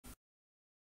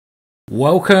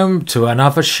Welcome to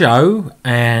another show,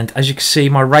 and as you can see,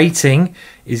 my rating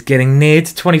is getting near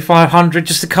to 2500,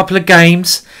 just a couple of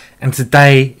games, and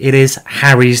today it is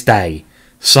Harry's day.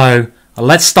 So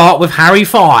let's start with Harry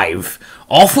 5.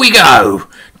 Off we go.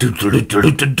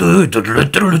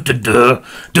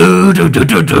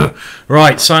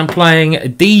 Right, so I'm playing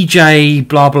DJ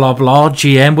blah blah blah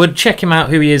GM. We'll check him out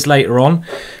who he is later on.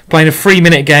 Playing a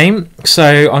 3-minute game,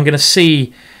 so I'm going to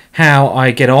see how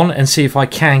I get on and see if I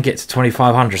can get to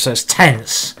 2500. So it's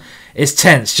tense. It's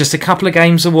tense. Just a couple of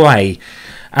games away.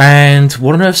 And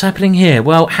what on earth's happening here?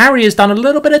 Well, Harry has done a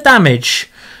little bit of damage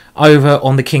over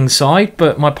on the king side,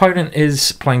 but my opponent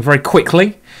is playing very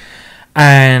quickly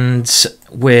and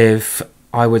with,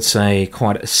 I would say,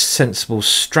 quite a sensible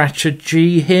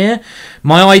strategy here.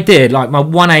 My idea, like my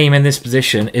one aim in this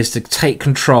position, is to take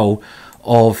control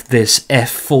of this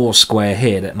F4 square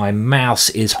here that my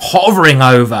mouse is hovering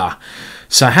over.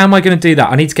 So how am I going to do that?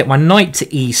 I need to get my knight to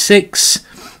E6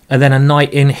 and then a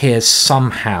knight in here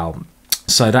somehow.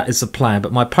 So that is the plan.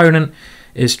 But my opponent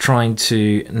is trying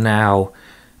to now...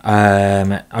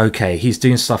 okay, he's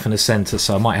doing stuff in the centre,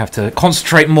 so I might have to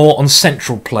concentrate more on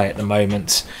central play at the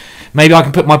moment. Maybe I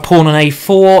can put my pawn on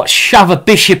A4, shove a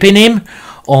bishop in him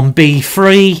on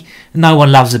B3. No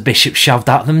one loves a bishop shoved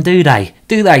up them, do they?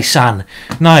 Do they, son?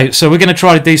 No, so we're going to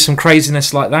try to do some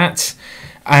craziness like that.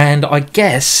 And I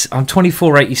guess I'm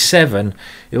 2487.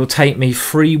 It will take me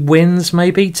 3 wins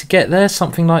maybe to get there,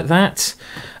 something like that.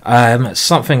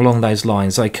 Something along those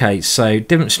lines. Okay, so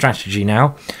different strategy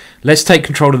now. Let's take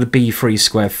control of the B3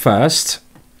 square first.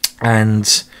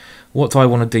 And what do I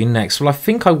want to do next? Well, I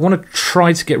think I want to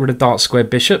try to get rid of dark square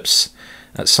bishops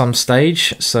at some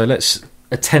stage. So let's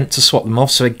attempt to swap them off.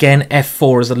 So again,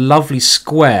 F4 is a lovely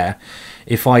square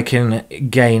if I can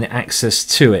gain access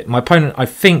to it. My opponent, I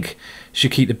think,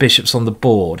 should keep the bishops on the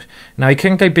board. Now he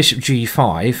can go bishop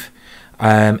G5,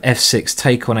 F6,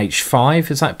 take on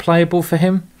H5. Is that playable for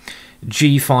him?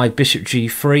 G5, bishop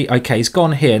G3. Okay, he's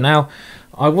gone here. Now,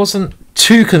 I wasn't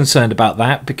too concerned about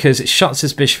that because it shuts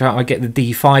his bishop out. I get the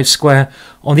D5 square.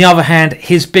 On the other hand,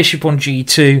 his bishop on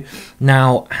G2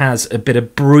 now has a bit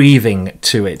of breathing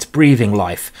to it, breathing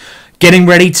life. Getting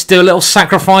ready to do a little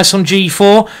sacrifice on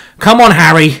G4. Come on,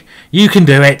 Harry, you can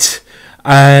do it.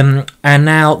 And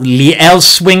now El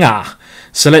Swinger.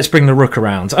 So let's bring the rook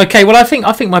around. Okay, well I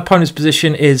think my opponent's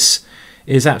position is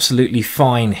absolutely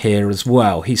fine here as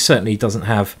well. He certainly doesn't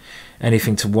have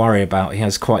anything to worry about. He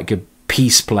has quite good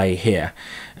piece play here,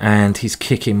 and he's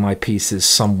kicking my pieces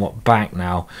somewhat back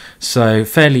now, so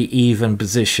fairly even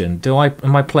position.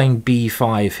 Am I playing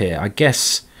B5 here? I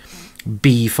guess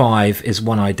B5 is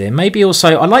one idea. Maybe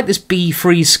also I like this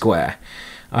B3 square.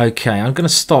 Okay, I'm going to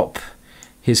stop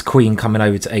his queen coming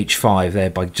over to H5 there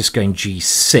by just going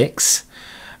G6.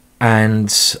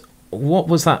 And what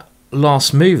was that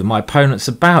last move my opponent's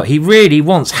about? He really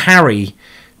wants Harry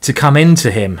to come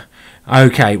into him.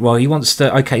 Okay, well he wants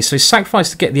to... Okay, so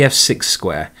sacrifice to get the F6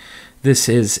 square. This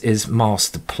is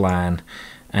master plan.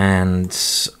 And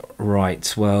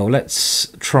right, well, let's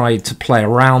try to play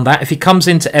around that. If he comes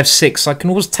into F6, I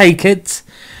can always take it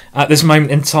at this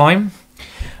moment in time.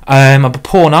 I'm a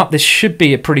pawn up. This should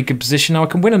be a pretty good position. Now I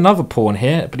can win another pawn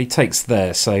here, but he takes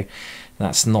there, so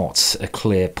that's not a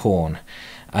clear pawn.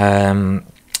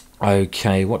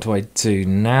 Okay, what do I do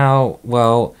now?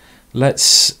 Well,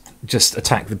 let's just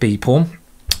attack the B pawn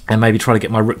and maybe try to get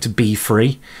my rook to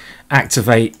B3.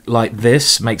 Activate like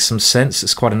this makes some sense.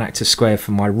 It's quite an active square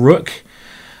for my rook.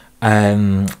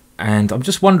 And I'm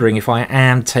just wondering if I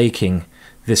am taking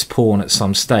this pawn at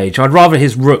some stage. I'd rather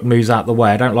his rook moves out the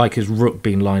way. I don't like his rook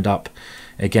being lined up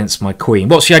against my queen.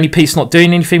 What's the only piece not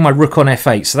doing anything? My rook on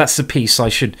F8. So that's the piece I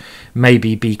should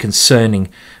maybe be concerning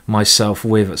myself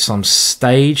with at some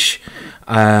stage.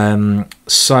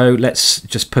 So let's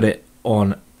just put it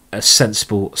on a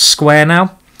sensible square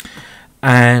now.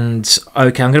 And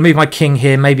okay, I'm going to move my king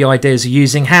here. Maybe ideas are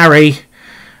using Harry.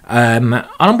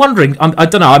 I'm wondering, I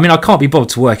don't know. I mean, I can't be bothered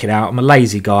to work it out. I'm a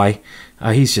lazy guy.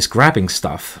 He's just grabbing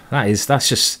stuff. That's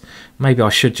just... Maybe I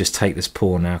should just take this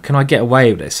pawn now. Can I get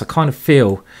away with this? I kind of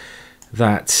feel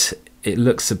that it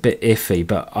looks a bit iffy,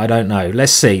 but I don't know.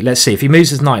 Let's see. Let's see. If he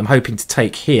moves his knight, I'm hoping to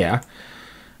take here.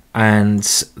 And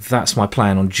that's my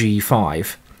plan on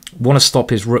G5. Want to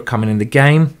stop his rook coming in the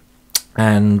game.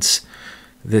 And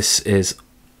this is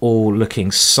all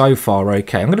looking so far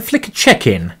okay. I'm going to flick a check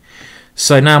in.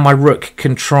 So now my rook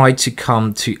can try to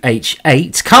come to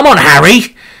H8. Come on,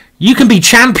 Harry! You can be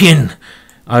champion!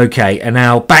 Okay, and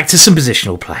now back to some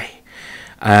positional play.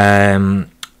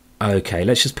 Okay,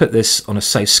 let's just put this on a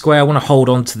safe square. I want to hold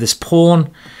on to this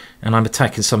pawn. And I'm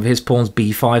attacking some of his pawns.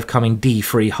 B5 coming,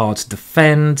 D3 hard to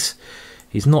defend.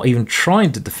 He's not even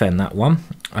trying to defend that one.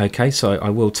 Okay, so I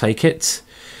will take it.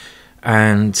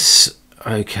 And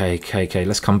okay,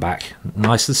 let's come back.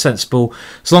 Nice and sensible.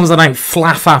 As long as I don't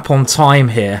flaff up on time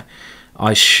here,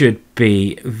 I should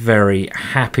be very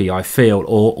happy, I feel,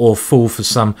 or fall for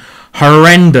some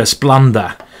horrendous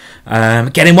blunder.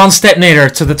 Getting one step nearer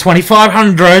to the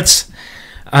 2500s.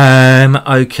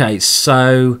 Okay,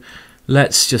 so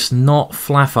let's just not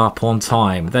flaff up on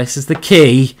time. This is the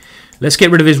key. Let's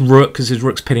get rid of his rook, because his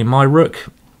rook's pinning my rook.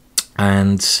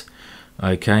 And,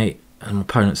 okay, and my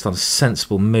opponent's done a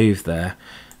sensible move there.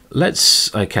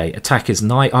 Let's, okay, attack his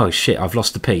knight. Oh, shit, I've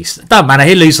lost a piece. Doesn't matter,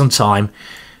 he'll lose some time.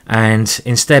 And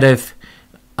instead of,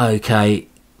 okay,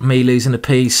 me losing a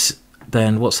piece,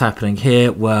 then what's happening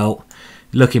here? Well,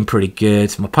 looking pretty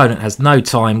good. My opponent has no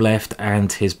time left,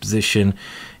 and his position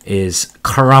is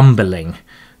crumbling.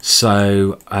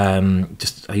 So,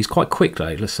 he's quite quick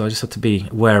though, so I just have to be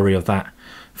wary of that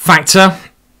factor.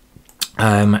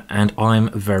 And I'm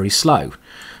very slow.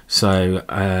 So,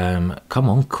 come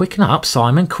on, quicken up,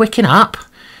 Simon, quicken up.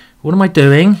 What am I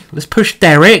doing? Let's push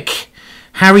Derek.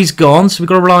 Harry's gone, so we've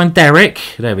got to rely on Derek.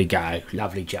 There we go.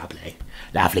 Lovely jubbly.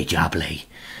 Lovely jubbly.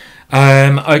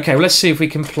 Okay, well, let's see if we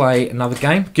can play another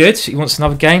game. Good, he wants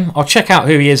another game. I'll check out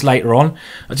who he is later on.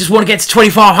 I just want to get to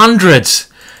 2500s.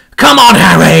 Come on,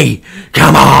 Harry!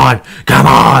 Come on! Come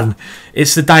on!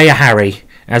 It's the day of Harry,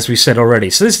 as we said already.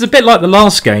 So this is a bit like the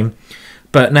last game,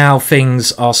 but now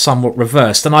things are somewhat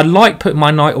reversed. And I like putting my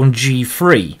knight on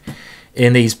g3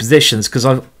 in these positions, because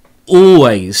I'm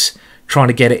always trying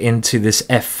to get it into this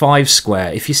f5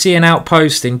 square. If you see an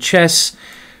outpost in chess,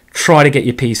 try to get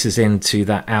your pieces into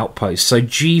that outpost. So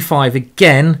g5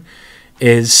 again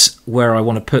is where I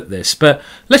want to put this. But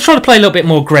let's try to play a little bit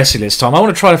more aggressive this time. I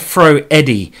want to try to throw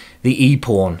Eddie, the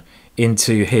e-pawn,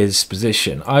 into his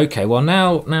position. Okay, well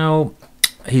now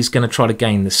he's going to try to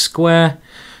gain the square.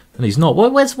 And he's not.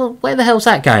 Where the hell's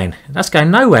that going? That's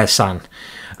going nowhere, son.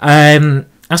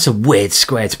 That's a weird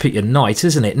square to put your knight,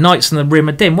 isn't it? Knight's on the rim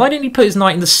of dim. Why didn't he put his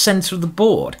knight in the centre of the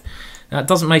board? That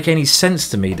doesn't make any sense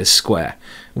to me, this square.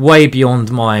 Way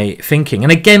beyond my thinking.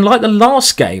 And again, like the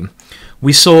last game,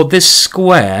 we saw this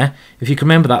square, if you can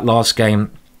remember that last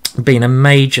game, being a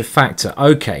major factor.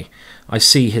 Okay, I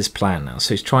see his plan now.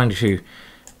 So he's trying to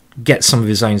get some of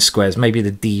his own squares. Maybe the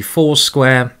d4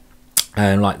 square,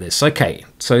 and like this. Okay,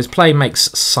 so his play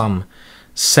makes some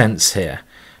sense here.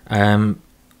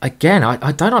 Again,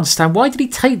 I don't understand. Why did he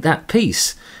take that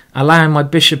piece, allowing my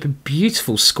bishop a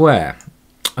beautiful square?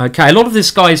 Okay, a lot of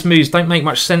this guy's moves don't make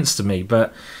much sense to me,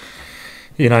 but,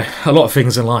 you know, a lot of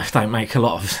things in life don't make a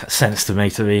lot of sense to me,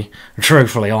 to be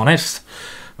truthfully honest.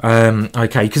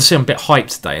 Okay, you can see I'm a bit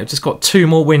hyped today. I've just got 2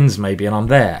 more wins maybe, and I'm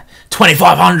there.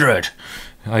 2500!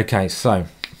 Okay, so...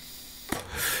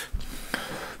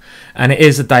 And it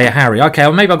is the day of Harry. Okay,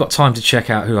 well, maybe I've got time to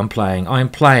check out who I'm playing. I'm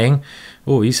playing...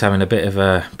 Oh, he's having a bit of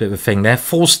a thing there.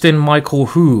 Forstin Michael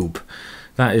Hoob.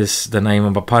 That is the name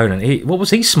of my opponent. What was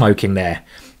he smoking there?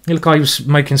 He looked like he was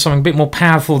smoking something a bit more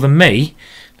powerful than me.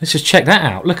 Let's just check that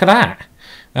out. Look at that.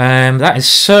 That is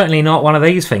certainly not one of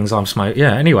these things I'm smoking.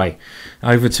 Yeah, anyway,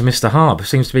 over to Mr. Harb.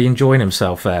 Seems to be enjoying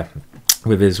himself there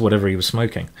with his whatever he was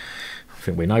smoking. I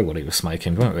think we know what he was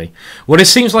smoking, don't we? Well, it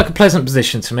seems like a pleasant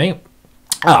position to me.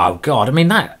 Oh, God. I mean,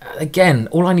 that, again,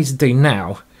 all I need to do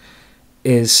now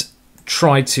is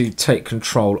try to take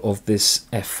control of this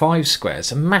f5 square.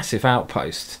 It's a massive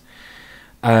outpost.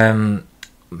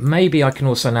 Maybe I can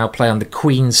also now play on the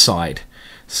queen side,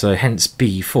 so hence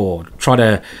b4. Try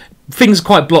to... Things are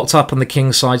quite blocked up on the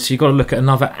king side, so you've got to look at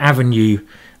another avenue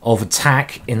of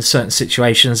attack in certain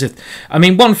situations. I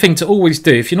mean, one thing to always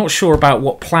do, if you're not sure about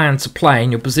what plan to play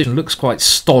and your position looks quite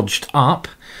stodged up,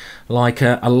 like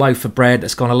a loaf of bread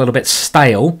that's gone a little bit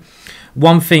stale,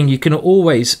 one thing you can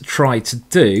always try to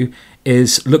do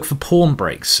is look for pawn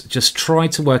breaks. Just try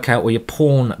to work out where your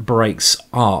pawn breaks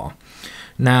are.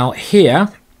 Now here,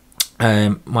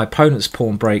 my opponent's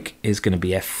pawn break is going to be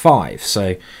f5,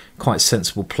 so quite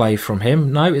sensible play from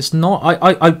him. No, it's not.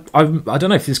 I don't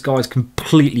know if this guy's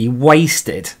completely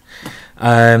wasted,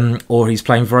 or he's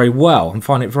playing very well. I'm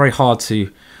finding it very hard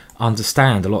to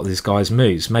understand a lot of this guy's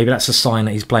moves. Maybe that's a sign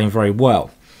that he's playing very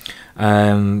well.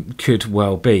 Could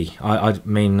well be. I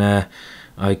mean...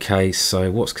 Okay, so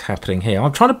what's happening here?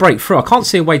 I'm trying to break through. I can't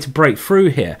see a way to break through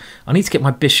here. I need to get my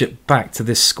bishop back to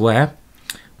this square.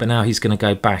 But now he's going to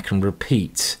go back and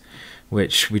repeat,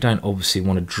 which we don't obviously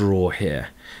want to draw here.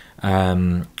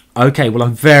 Okay, well,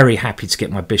 I'm very happy to get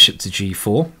my bishop to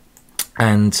g4.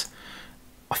 And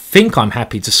I think I'm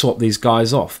happy to swap these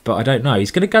guys off, but I don't know. He's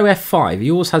going to go f5.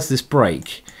 He always has this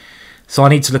break. So I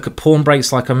need to look at pawn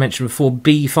breaks like I mentioned before.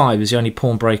 b5 is the only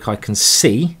pawn break I can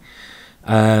see.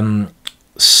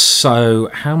 So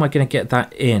how am I going to get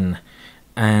that in?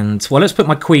 And well, let's put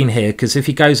my queen here, because if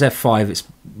he goes f5, it's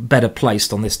better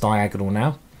placed on this diagonal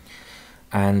now.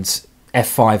 And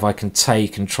f5 I can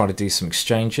take and try to do some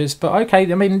exchanges. But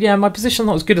okay, I mean, yeah, my position's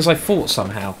not as good as I thought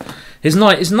somehow. His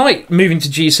knight moving to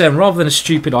g7, rather than a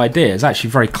stupid idea, is actually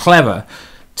very clever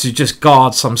to just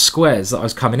guard some squares that I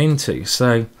was coming into.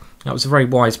 So that was a very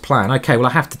wise plan. Okay, well,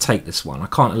 I have to take this one. I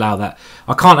can't allow that.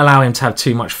 I can't allow him to have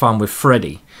too much fun with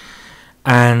Freddy.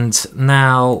 And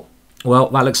now, well,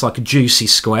 that looks like a juicy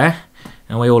square.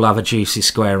 And we all have a juicy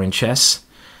square in chess.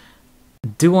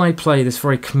 Do I play this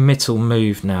very committal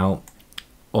move now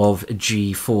of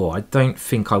g4? I don't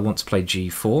think I want to play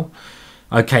g4.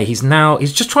 Okay, he's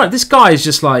just trying. This guy is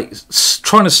just like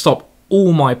trying to stop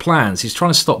all my plans. He's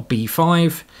trying to stop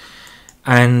b5.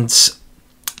 And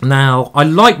now, I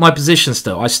like my position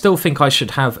still. I still think I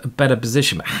should have a better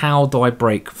position. But how do I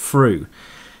break through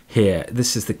here?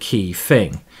 This is the key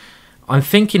thing. I'm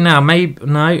thinking now, maybe...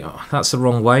 No, that's the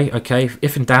wrong way. Okay,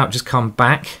 if in doubt, just come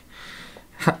back.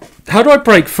 How do I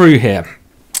break through here?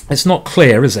 It's not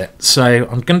clear, is it? So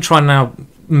I'm going to try now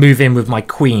move in with my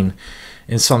queen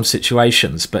in some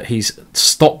situations. But he's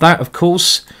stopped that, of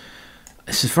course.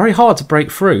 This is very hard to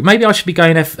break through. Maybe I should be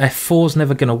going f4 is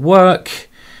never going to work.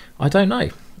 I don't know.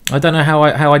 I don't know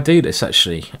how I do this,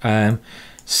 actually.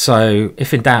 So,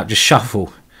 if in doubt, just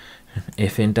shuffle.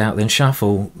 If in doubt, then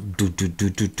shuffle.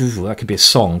 That could be a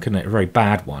song, couldn't it? A very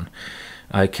bad one.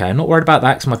 Okay, I'm not worried about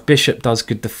that because my bishop does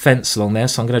good defense along there,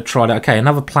 so I'm going to try that. Okay,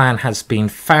 another plan has been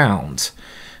found.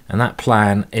 And that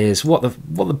plan is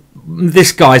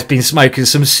this guy's been smoking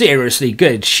some seriously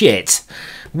good shit.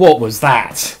 What was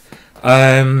that?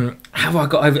 Have I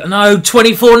got over? No,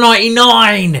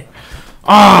 24.99.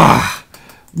 Ah.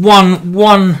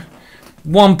 One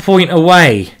point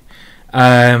away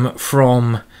from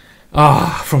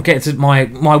getting to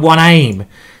my one aim.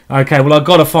 Okay, well, I've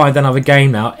got to find another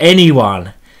game now.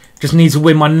 Anyone just needs to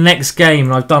win my next game,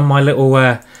 and I've done my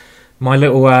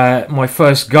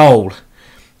first goal,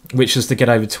 which is to get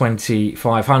over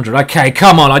 2,500. Okay,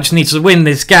 come on, I just need to win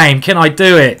this game. Can I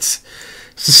do it,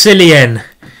 Sicilian?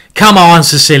 Come on,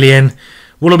 Sicilian.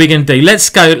 What are we going to do? Let's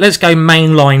go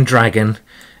mainline dragon.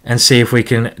 And see if we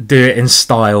can do it in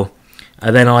style.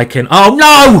 And then I can... Oh,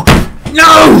 no!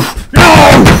 No!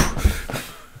 No!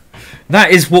 That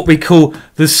is what we call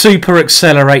the super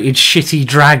accelerated shitty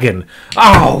dragon.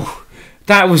 Oh!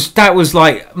 That was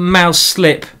like mouse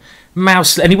slip.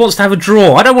 And he wants to have a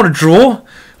draw. I don't want a draw.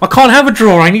 I can't have a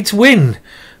draw. I need to win.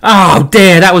 Oh,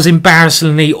 dear. That was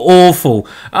embarrassingly awful.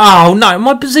 Oh, no.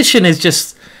 My position is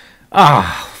just...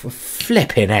 Ah, oh,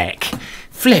 flipping heck.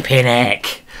 Flipping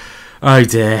heck. Oh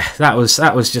dear, that was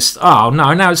just... Oh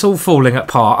no, now it's all falling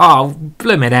apart. Oh,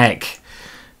 blimmin' heck.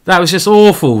 That was just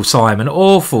awful, Simon.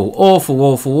 Awful, awful,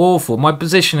 awful, awful. My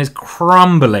position is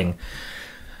crumbling.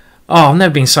 Oh, I've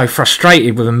never been so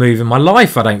frustrated with a move in my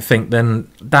life, I don't think, than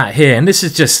that here. And this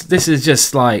is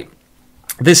just like...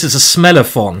 This is a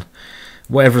smellophon.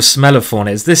 Whatever a smellophon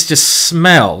is. This just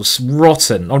smells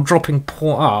rotten. I'm dropping...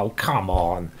 Oh, come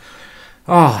on.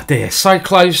 Oh dear, so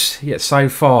close, yet so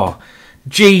far.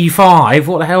 G5,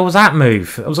 what the hell was that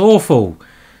move? It was awful.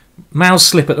 Mouse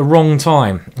slip at the wrong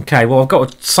time. Okay, well, I've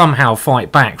got to somehow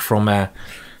fight back from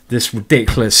this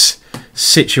ridiculous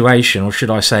situation, or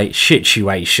should I say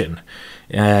situation.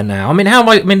 Now, I mean, how am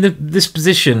I... I mean, this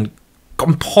position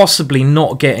can possibly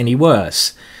not get any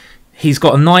worse. He's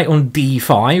got a knight on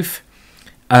d5,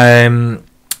 and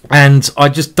I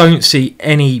just don't see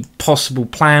any possible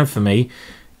plan for me,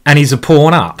 and he's a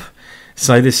pawn up.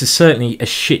 So this is certainly a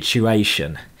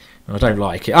situation. I don't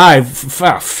like it. Oh,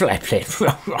 flip it.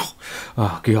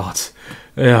 Oh, God.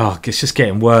 Oh, it's just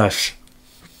getting worse.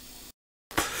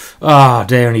 Oh,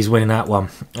 dear, and he's winning that one.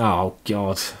 Oh,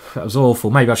 God. That was awful.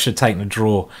 Maybe I should have taken a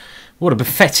draw. What a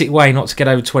pathetic way not to get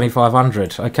over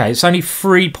 2,500. Okay, it's only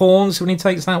 3 pawns when he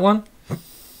takes that one.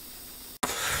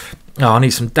 Oh, I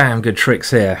need some damn good tricks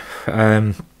here.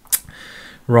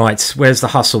 Right, where's the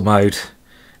hustle mode?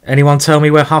 Anyone tell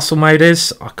me where hustle mode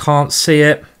is? I can't see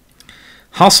it.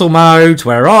 Hustle mode,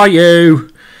 where are you?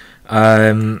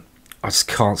 I just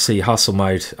can't see hustle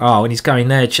mode. Oh, and he's going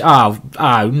there.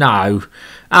 Oh no.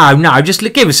 Oh no, just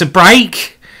give us a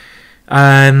break.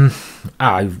 This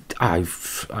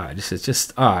is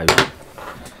just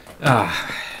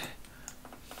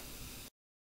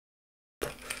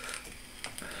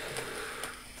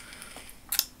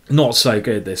not so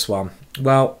good, this one.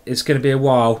 Well, it's going to be a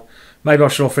while. Maybe I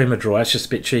should offer him a draw. That's just a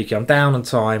bit cheeky. I'm down on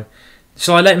time.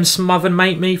 Shall I let him smother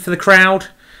mate me for the crowd?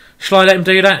 Shall I let him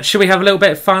do that? Should we have a little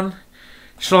bit of fun?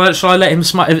 Shall I let him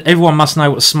smother... Everyone must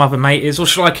know what a smother mate is, or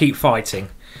shall I keep fighting?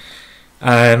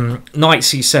 Knight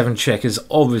c7 check is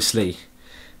obviously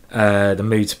the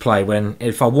move to play. When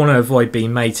if I want to avoid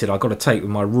being mated, I've got to take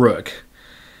with my rook.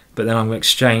 But then I'm going to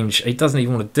exchange. He doesn't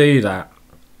even want to do that.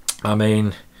 I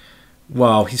mean,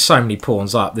 well, he's so many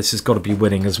pawns up. This has got to be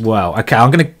winning as well. Okay,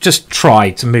 I'm going to just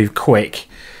try to move quick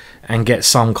and get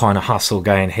some kind of hustle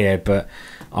going here, but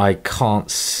I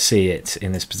can't see it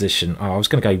in this position. Oh, I was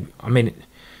going to go... I mean,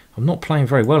 I'm not playing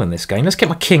very well in this game. Let's get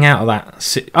my king out of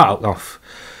that... Oh,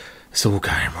 it's all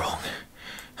going wrong.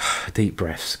 Deep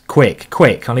breaths. Quick,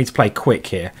 quick. I need to play quick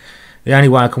here. The only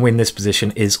way I can win this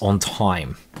position is on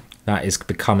time. That is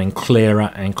becoming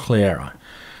clearer and clearer.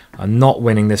 I'm not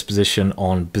winning this position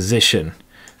on position,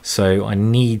 so I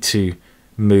need to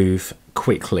move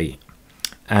quickly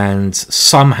and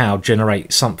somehow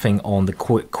generate something on the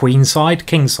queen side.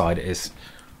 King side it is.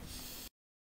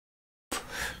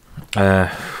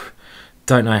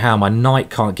 Don't know how my knight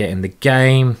can't get in the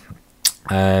game.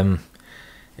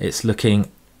 It's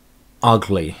looking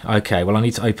ugly. Okay, well I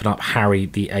need to open up Harry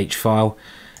the H file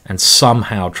and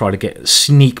somehow try to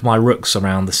sneak my rooks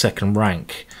around the second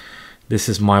rank. This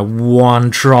is my one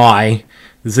try.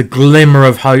 There's a glimmer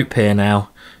of hope here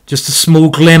now. Just a small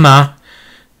glimmer.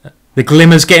 The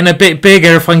glimmer's getting a bit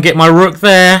bigger if I can get my rook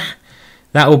there.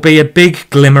 That will be a big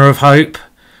glimmer of hope.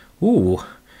 Ooh,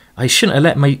 I shouldn't have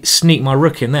let me sneak my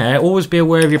rook in there. Always be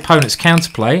aware of your opponent's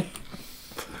counterplay.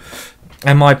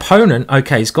 And my opponent,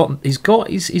 okay, he's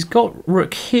got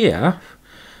rook here,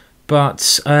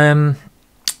 but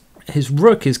his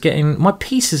rook is getting... My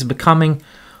pieces are becoming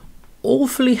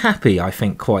awfully happy, I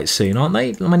think, quite soon, aren't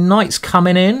they? My knight's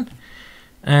coming in,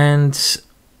 and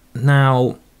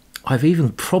now I've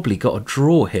even probably got a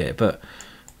draw here, but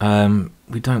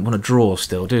we don't want to draw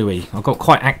still, do we? I've got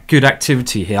quite good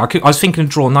activity here. I was thinking of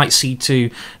draw knight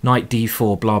c2, knight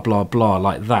d4, blah, blah, blah,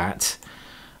 like that.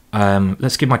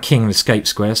 Let's give my king an escape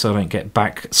square so I don't get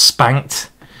back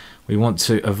spanked. We want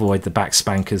to avoid the back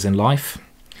spankers in life.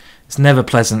 It's never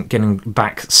pleasant getting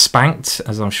back spanked,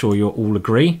 as I'm sure you'll all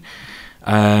agree.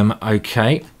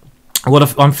 Okay. Well,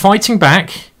 if I'm fighting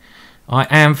back. I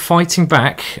am fighting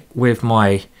back with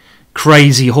my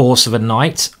crazy horse of a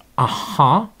knight.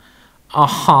 Aha.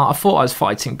 Aha. I thought I was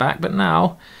fighting back, but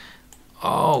now...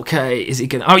 Okay, is he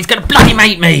going to... Oh, he's going to bloody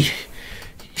mate me!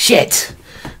 Shit!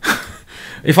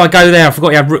 If I go there, I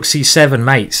forgot you had rook c7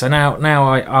 mate. So now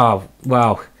I... Oh,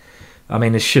 well... I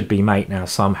mean, this should be mate now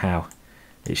somehow.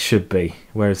 It should be.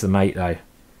 Where's the mate, though?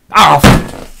 Oh!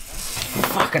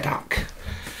 Fuck a duck.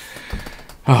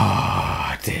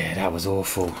 Oh, dear. That was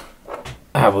awful.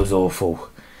 That was awful.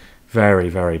 Very,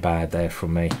 very bad there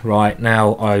from me. Right,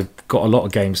 now I've got a lot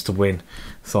of games to win.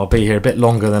 So I'll be here a bit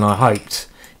longer than I hoped.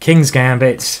 King's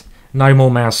Gambit. No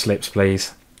more mouse slips,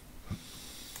 please.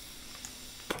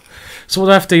 So what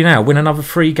do I have to do now? Win another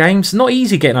 3 games? Not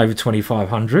easy getting over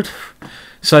 2,500.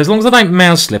 So as long as I don't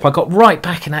mouse slip, I got right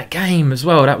back in that game as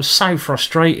well. That was so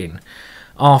frustrating.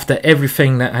 After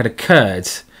everything that had occurred,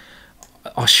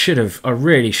 I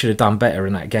really should have done better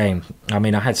in that game. I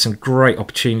mean, I had some great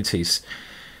opportunities.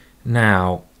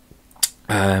 Now,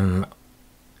 can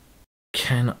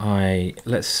I...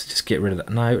 Let's just get rid of that.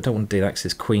 No, I don't want to do that because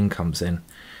this queen comes in.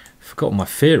 Forgot my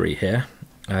theory here.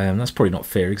 That's probably not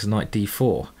theory because knight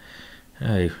d4.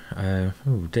 Oh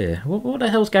dear. What the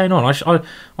hell's going on?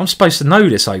 I'm supposed to know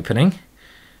this opening.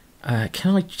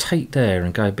 Can I take there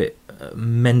and go a bit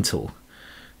mental?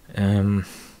 Can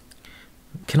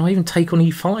I even take on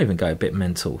e5 and go a bit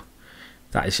mental?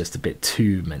 That is just a bit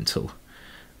too mental.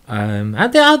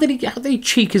 How did he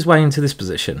cheek his way into this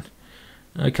position?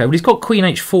 Okay, well he's got queen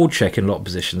h4 check in a lot of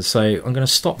positions, so I'm going to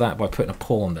stop that by putting a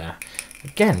pawn there.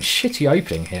 Again, shitty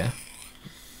opening here.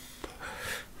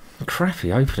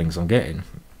 Crappy openings I'm getting.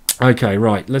 Okay,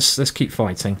 right, let's keep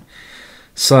fighting.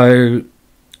 So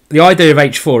the idea of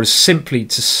h4 is simply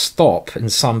to stop in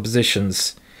some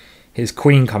positions his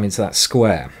queen coming to that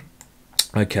square.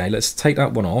 Okay, let's take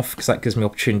that one off because that gives me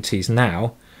opportunities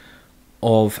now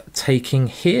of taking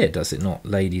here, does it not,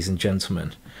 ladies and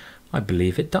gentlemen? I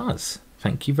believe it does.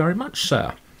 Thank you very much,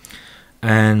 sir.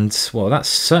 And well, that's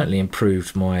certainly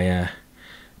improved my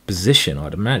position,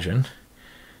 I'd imagine.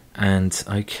 And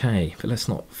okay, but let's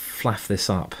not flaff this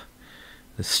up.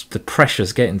 The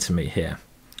pressure's getting to me here.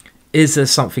 Is there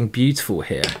something beautiful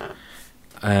here?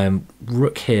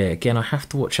 Rook here. Again, I have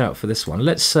to watch out for this one.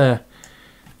 Let's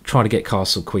try to get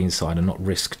castle queenside and not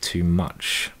risk too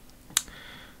much.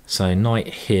 So knight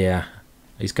here.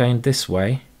 He's going this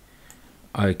way.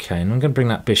 Okay, and I'm going to bring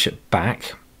that bishop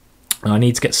back. And I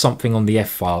need to get something on the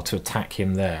f-file to attack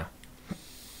him there.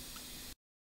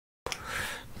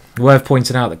 Worth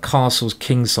pointing out that castle's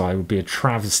kingside would be a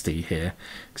travesty here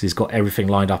because he's got everything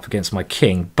lined up against my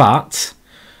king. But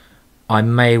I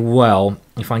may well,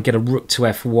 if I can get a rook to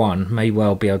f1, may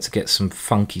well be able to get some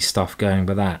funky stuff going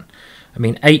with that. I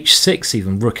mean, h6,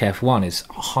 even rook f1 is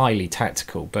highly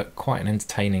tactical, but quite an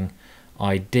entertaining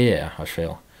idea, I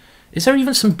feel. Is there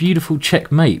even some beautiful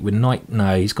checkmate with knight?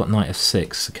 No, he's got knight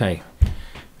f6. Okay.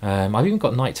 I've even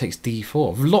got knight takes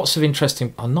d4. Lots of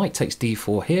interesting... Oh, knight takes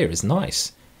d4 here is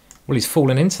nice. Well, he's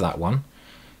fallen into that one.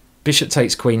 Bishop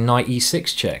takes queen, knight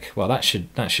e6 check. Well, that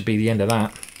should be the end of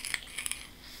that.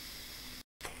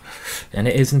 And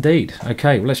it is indeed.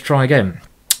 Okay, well, let's try again.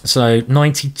 So,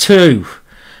 92.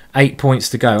 8 points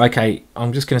to go. Okay,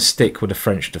 I'm just going to stick with the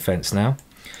French defence now,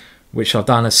 which I've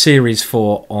done a series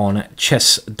for on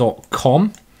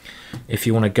chess.com. If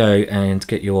you want to go and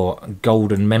get your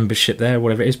golden membership there,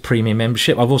 whatever it is, premium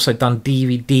membership. I've also done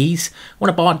DVDs. Want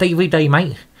to buy a DVD,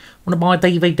 mate? Want to buy a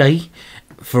DVD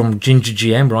from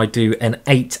GingerGM, where I do an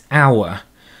 8-hour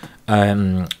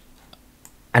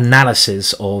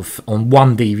analysis on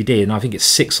one DVD, and I think it's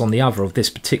 6 on the other of this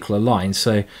particular line.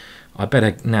 So I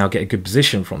better now get a good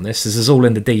position from this. This is all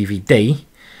in the DVD.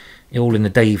 All in the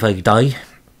DVD.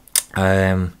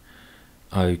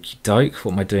 Okie doke,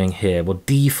 what am I doing here? Well,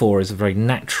 d4 is a very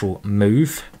natural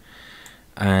move,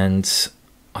 and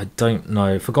I don't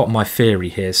know, forgot my theory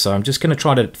here, so I'm just going to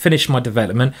try to finish my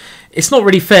development. It's not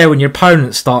really fair when your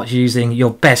opponent starts using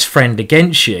your best friend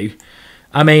against you.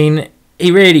 I mean,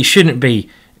 he really shouldn't be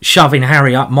shoving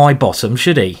Harry up my bottom,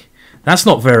 should he? That's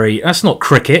not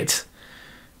cricket.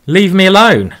 Leave me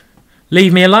alone.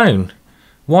 Leave me alone.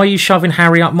 Why are you shoving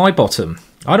Harry up my bottom?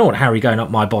 I don't want Harry going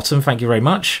up my bottom, thank you very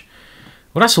much.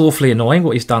 Well, that's awfully annoying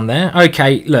what he's done there.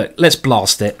 Okay, look, let's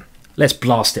blast it. Let's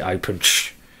blast it open.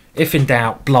 If in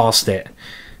doubt, blast it.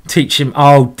 Teach him.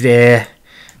 Oh, dear.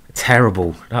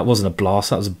 Terrible. That wasn't a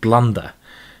blast, that was a blunder.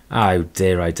 Oh,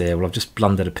 dear, oh, dear. Well, I've just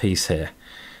blundered a piece here.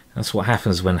 That's what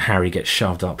happens when Harry gets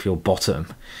shoved up your bottom.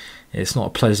 It's not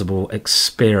a pleasurable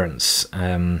experience.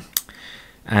 And,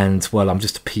 well, I'm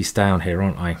just a piece down here,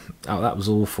 aren't I? Oh, that was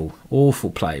awful. Awful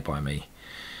play by me.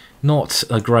 Not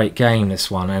a great game,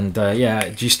 this one. And yeah,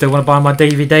 do you still want to buy my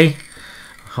DVD?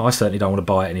 I certainly don't want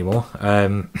to buy it anymore,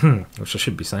 which I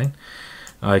should be saying.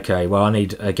 Okay, well, I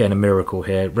need, again, a miracle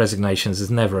here. Resignations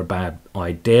is never a bad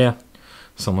idea,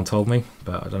 someone told me,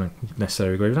 but I don't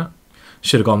necessarily agree with that.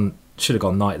 Should have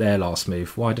gone knight there last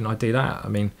move. Why didn't I do that? I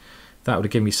mean, that would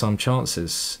have given me some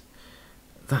chances.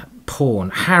 That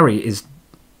pawn. He's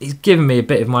giving me a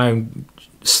bit of my own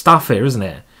stuff here, isn't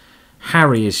it?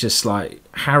 Harry is just like,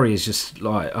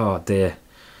 oh dear,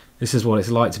 this is what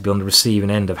it's like to be on the receiving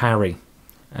end of Harry,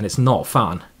 and it's not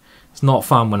fun. It's not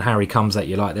fun when Harry comes at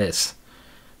you like this.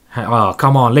 Oh,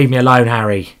 come on, leave me alone,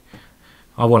 Harry.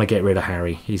 I want to get rid of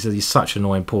Harry. He's such an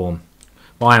annoying pawn.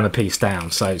 But I am a piece down,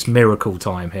 so it's miracle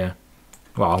time here.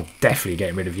 Well, I'm definitely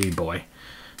getting rid of you, boy.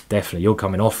 Definitely, you're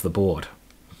coming off the board.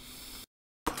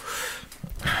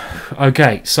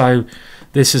 Okay, so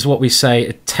this is what we say,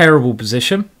 a terrible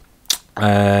position.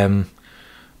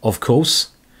 Of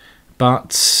course,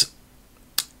 but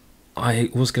I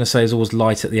was going to say there's always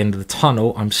light at the end of the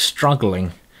tunnel. I'm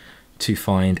struggling to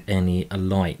find any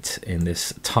light in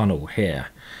this tunnel here,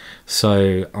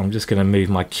 so I'm just going to move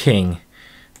my king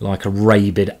like a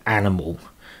rabid animal.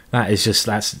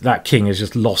 That king has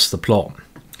just lost the plot.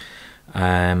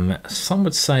 Some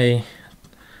would say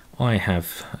I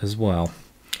have as well.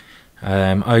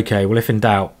 Okay, well, if in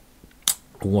doubt,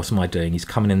 what am I doing? He's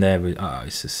coming in there with... Oh,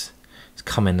 he's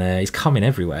coming there. He's coming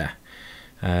everywhere.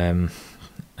 And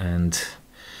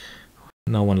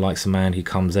no one likes a man who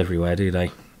comes everywhere, do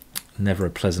they? Never a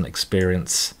pleasant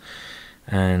experience.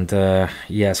 And,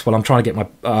 yes, well, I'm trying to get my...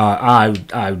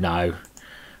 oh, no.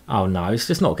 Oh, no. It's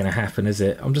just not going to happen, is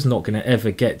it? I'm just not going to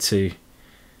ever get to...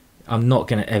 I'm not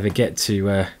going to ever get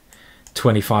to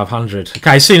 2,500.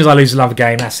 Okay, as soon as I lose another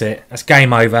game, that's it. That's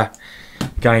game over.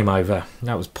 Game over.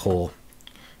 That was poor.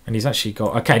 And he's actually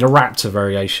got... Okay, the Raptor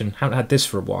variation. Haven't had this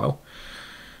for a while.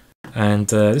 And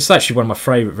this is actually one of my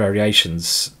favourite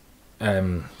variations.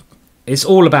 It's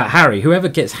all about Harry. Whoever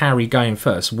gets Harry going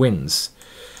first wins.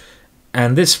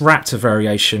 And this Raptor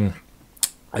variation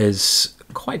is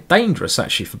quite dangerous,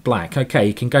 actually, for black. Okay,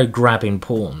 you can go grabbing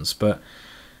pawns, but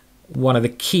one of the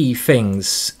key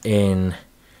things in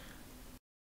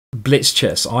blitz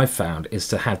chess I've found is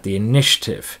to have the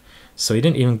initiative. So he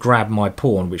didn't even grab my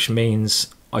pawn, which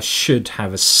means I should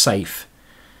have a safe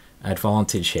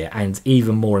advantage here. And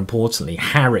even more importantly,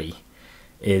 Harry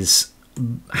is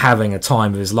having a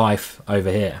time of his life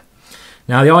over here.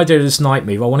 Now, the idea of this knight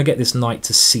move, I want to get this knight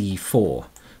to c4.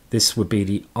 This would be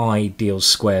the ideal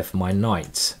square for my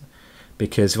knight,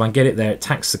 because if I can get it there, it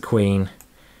attacks the queen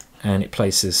and it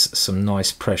places some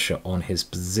nice pressure on his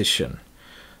position.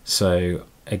 So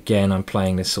again, I'm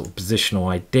playing this sort of positional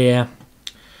idea.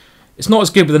 It's not as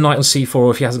good with the knight on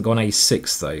c4 if he hasn't gone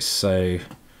a6 though. So,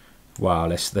 wow,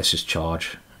 let's just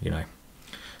charge. You know,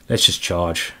 let's just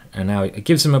charge. And now it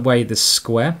gives him away this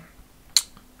square.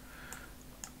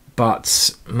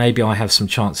 But maybe I have some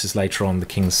chances later on the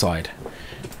king's side.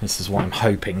 This is what I'm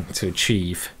hoping to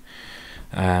achieve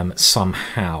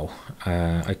somehow.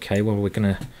 Okay, well, we're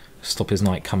going to stop his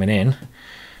knight coming in.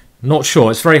 Not sure.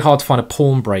 It's very hard to find a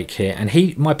pawn break here.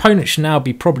 And my opponent should now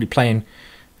be probably playing...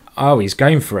 Oh, he's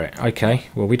going for it. Okay,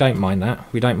 well, we don't mind that.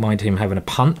 We don't mind him having a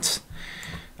punt.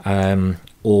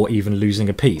 Or even losing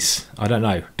a piece. I don't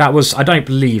know. That was... I don't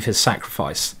believe his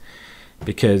sacrifice.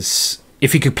 Because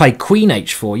if he could play queen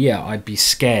h4, yeah, I'd be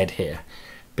scared here.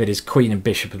 But his queen and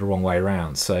bishop are the wrong way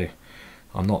around. So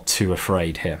I'm not too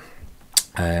afraid here.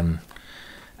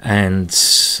 And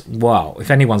well, if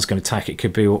anyone's going to attack, it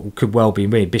could well be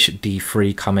me. Bishop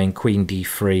d3 coming, queen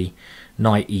d3,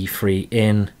 knight e3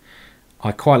 in.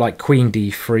 I quite like queen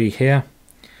d3 here.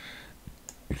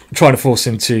 Trying to force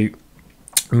him to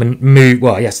move.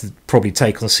 Well, he has to probably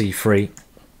take on c3.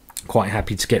 Quite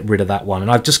happy to get rid of that one,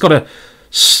 and I've just got to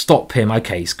stop him.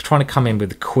 Okay, he's trying to come in with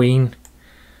the queen,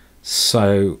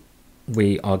 so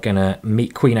we are going to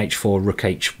meet queen h4, rook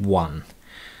h1.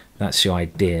 That's the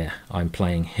idea I'm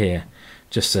playing here,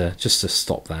 just to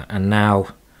stop that. And now,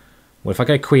 well, if I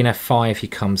go queen f5, he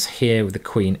comes here with the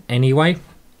queen anyway.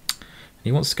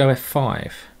 He wants to go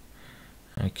f5.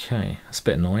 Okay, that's a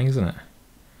bit annoying, isn't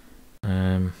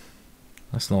it?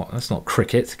 That's not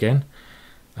cricket again.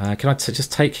 Can I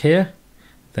just take here,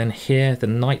 then here, the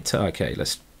knight to... Okay,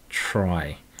 let's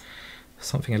try.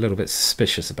 Something a little bit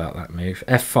suspicious about that move.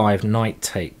 f5, knight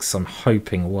takes. I'm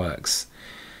hoping works.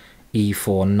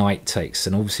 e4, knight takes,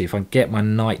 and obviously if I get my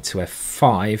knight to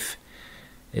f5,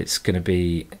 it's going to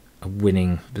be a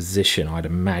winning position, I'd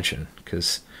imagine,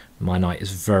 because my knight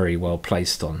is very well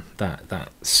placed on that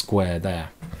square there.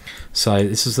 So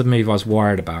this is the move I was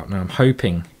worried about. Now I'm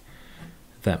hoping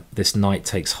that this knight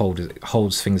takes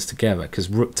holds things together, because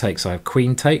rook takes, I have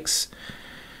queen takes,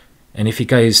 and if he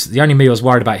goes, the only move I was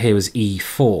worried about here was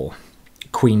e4,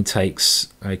 queen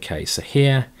takes. Okay, so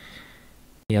here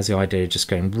he has the idea of just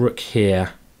going rook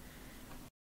here,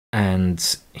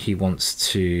 and he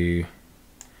wants to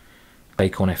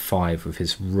take on f5 with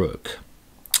his rook.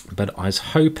 But I was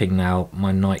hoping now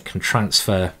my knight can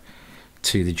transfer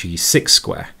to the g6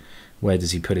 square. Where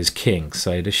does he put his king?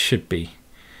 So this should be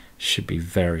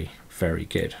very, very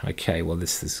good. Okay, well,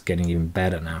 this is getting even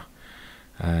better now.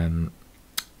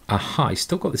 Aha, he's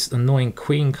still got this annoying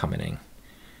queen coming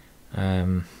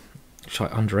in, which I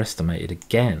underestimated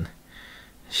again.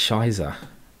 Shiza.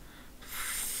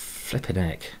 Flippin'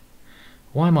 heck.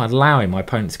 Why am I allowing my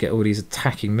opponent to get all these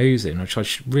attacking moves in, which I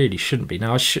really shouldn't be?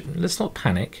 Now, let's not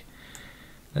panic.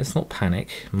 Let's not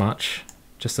panic much.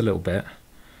 Just a little bit.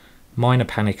 Minor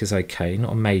panic is okay,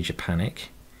 not a major panic.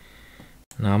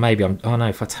 Now, maybe I'm... Oh, no,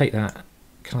 if I take that...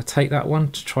 Can I take that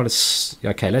one to try to...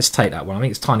 Okay, let's take that one. I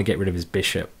think it's time to get rid of his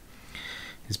bishop.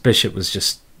 His bishop was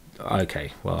just...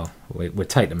 Okay, well, we'll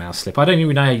take the mouse slip. I don't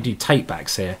even know how you do take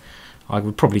backs here. I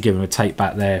would probably give him a take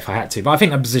back there if I had to. But I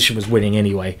think that position was winning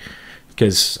anyway,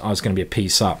 because I was going to be a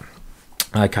piece up.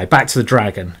 Okay, back to the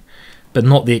dragon. But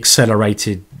not the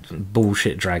accelerated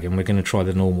bullshit dragon. We're going to try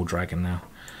the normal dragon now.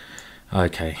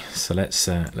 Okay, so let's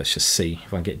just see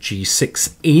if I can get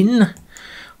g6 in.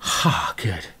 Ah,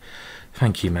 good.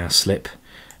 Thank you, mouse slip.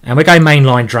 And we're going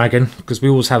mainline dragon, because we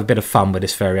always have a bit of fun with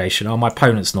this variation. Oh, my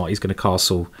opponent's not. He's going to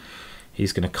castle.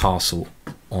 He's going to castle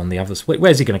on the others.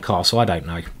 Where's he going to castle? I don't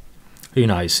know. Who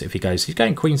knows if he goes. He's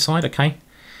going queenside. Okay.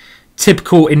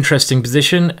 Typical interesting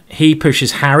position. He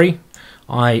pushes Harry.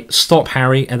 I stop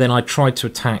Harry, and then I try to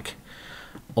attack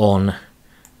on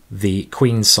the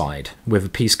queen side with a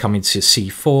piece coming to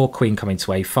c4, queen coming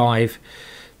to a5.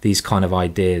 These kind of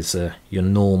ideas are your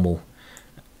normal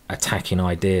attacking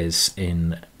ideas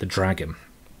in the dragon.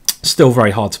 Still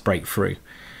very hard to break through.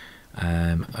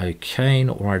 Okay,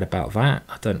 not worried about that.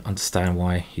 I don't understand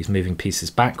why he's moving pieces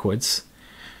backwards.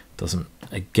 Doesn't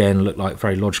again look like a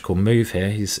very logical move here.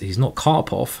 He's not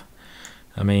Karpov.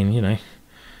 I mean, you know,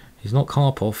 he's not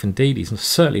Karpov. Indeed, he's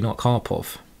certainly not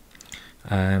Karpov.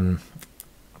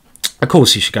 Of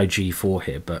course, he should go g4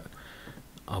 here, but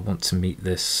I want to meet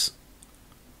this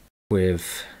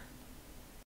with...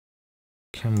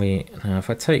 Can we... Now, if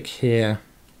I take here...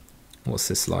 What's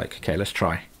this like? Okay, let's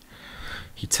try.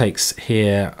 He takes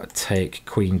here, I take,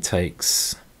 queen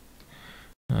takes...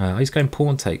 he's going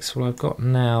pawn takes. Well, I've got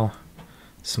now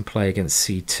some play against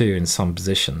c2 in some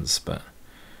positions, but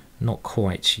not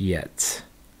quite yet.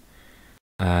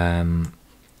 Okay,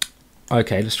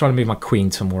 let's try to move my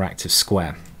queen to a more active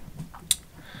square.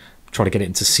 try to get it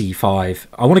into c5.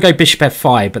 I want to go bishop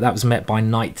f5, but that was met by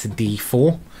knight to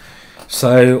d4.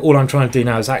 So all I'm trying to do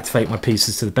now is activate my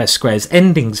pieces to the best squares.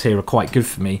 Endings here are quite good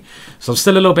for me. So I'm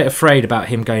still a little bit afraid about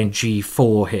him going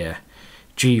g4 here.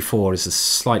 g4 is a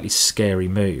slightly scary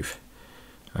move.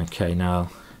 Okay, now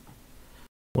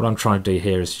what I'm trying to do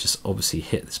here is just obviously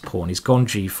hit this pawn. He's gone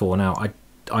g4 now.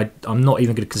 I'm not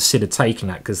even going to consider taking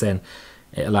that because then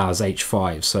it allows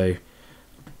h5. So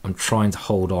I'm trying to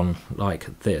hold on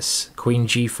like this. Queen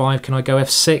g5. Can I go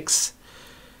f6?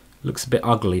 Looks a bit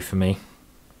ugly for me.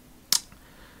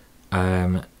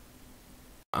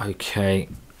 Okay,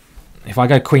 if I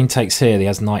go queen takes here, he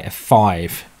has knight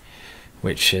f5,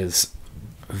 which is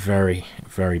very,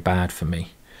 very bad for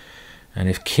me. And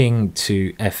if king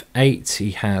to f8,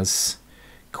 he has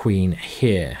queen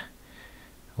here,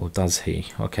 or does he?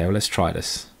 Okay, well, let's try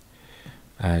this.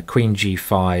 Queen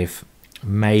g5,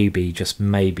 maybe, just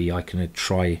maybe, I can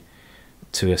try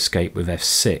to escape with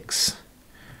f6.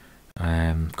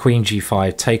 Queen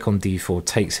g5, take on d4,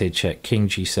 takes here, check, king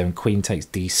g7, queen takes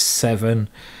d7,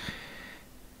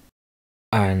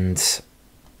 and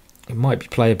it might be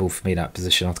playable for me, that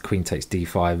position after queen takes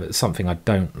d5, but something I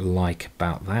don't like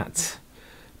about that.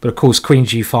 But of course queen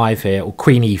g5 here, or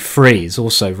queen e3 is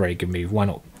also a very good move. Why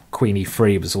not queen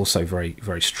e3 was also very,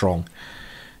 very strong.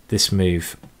 This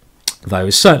move, though,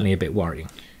 is certainly a bit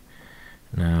worrying.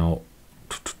 Now,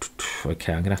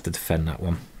 okay, I'm going to have to defend that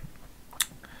one.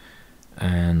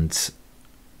 And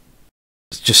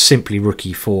it's just simply rook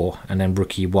e4 and then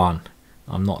rook e1.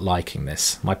 I'm not liking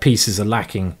this. My pieces are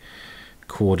lacking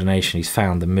coordination. He's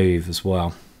found the move as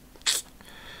well.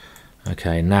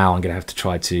 Okay, now I'm going to have to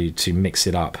try to mix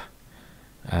it up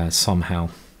somehow.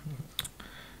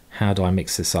 How do I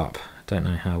mix this up? I don't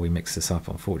know how we mix this up,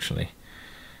 unfortunately.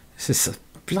 This is a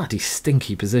bloody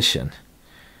stinky position.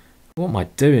 What am I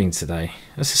doing today?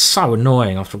 This is so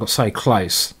annoying after I got so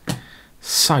close.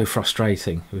 So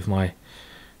frustrating with my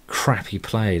crappy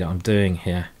play that I'm doing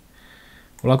here.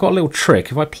 Well, I've got a little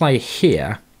trick. If I play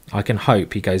here, I can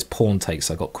hope he goes pawn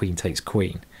takes. I got queen takes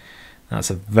queen.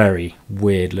 That's a very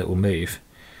weird little move.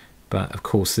 But of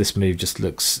course, this move just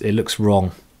looks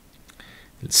wrong.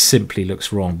 It simply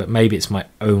looks wrong. But maybe it's my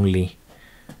only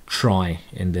try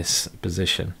in this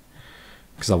position,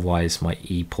 because otherwise my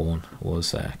e pawn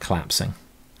was collapsing.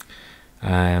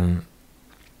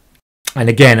 And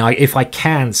again, if I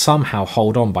can somehow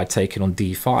hold on by taking on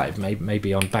d5,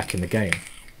 maybe I'm back in the game.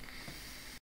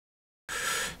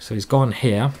 So he's gone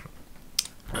here.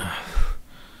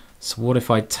 So what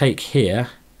if I take here?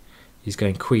 He's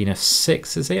going queen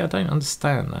f6, is he? I don't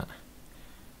understand that.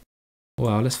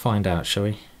 Well, let's find out, shall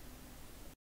we?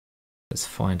 Let's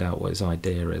find out what his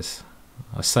idea is.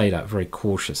 I say that very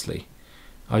cautiously.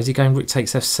 Oh, is he going rook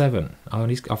takes f7? Oh,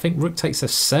 and I think rook takes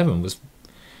f7 was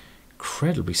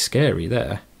incredibly scary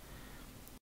there,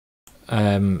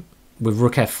 with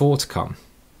rook f4 to come.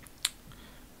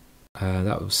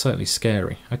 That was certainly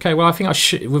scary. Okay, well, I think I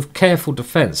should, with careful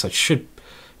defense, I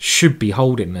should be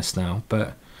holding this now.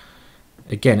 But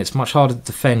again, it's much harder to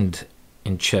defend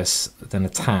in chess than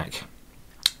attack.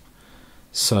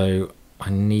 So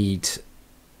I need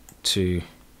to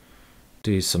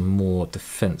do some more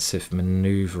defensive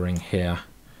maneuvering here.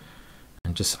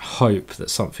 And just hope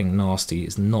that something nasty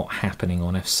is not happening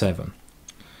on f7.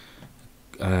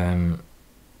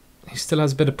 He still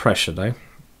has a bit of pressure though.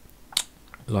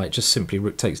 Like just simply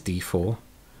rook takes d4.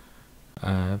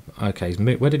 Okay,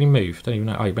 where did he move? Don't even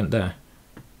know. Oh, he went there.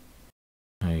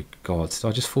 Oh God, did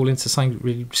I just fall into something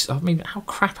really... I mean, how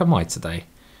crap am I today?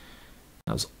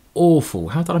 That was awful.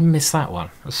 How did I miss that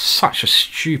one? That was such a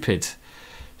stupid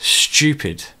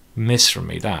miss from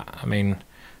me, that. I mean,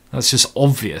 that's just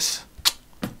obvious.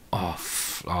 Oh,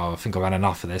 I think I've had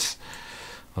enough of this.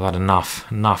 I've had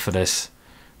enough of this.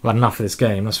 I've had enough of this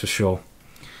game, that's for sure.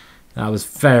 That was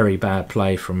very bad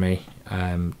play from me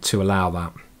to allow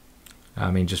that.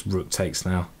 I mean, just rook takes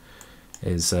now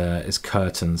is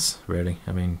curtains, really.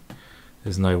 I mean,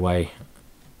 there's no way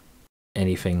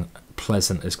anything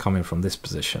pleasant is coming from this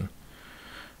position.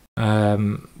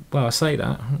 Well, I say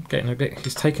that. I'm getting a bit...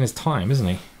 He's taking his time, isn't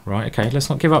he? Right, okay, let's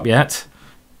not give up yet.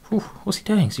 Ooh, what's he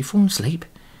doing? Is he falling asleep?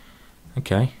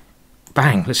 Okay.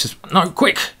 Bang! Let's just... No,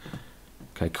 quick!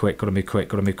 Okay, quick. Gotta move quick.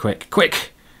 Gotta move quick.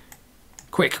 Quick!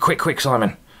 Quick, quick, quick,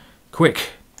 Simon.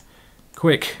 Quick.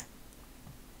 Quick.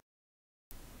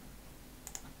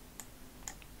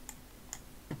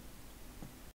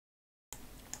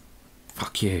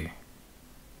 Fuck you.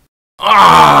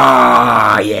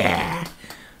 Ah, yeah.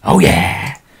 Oh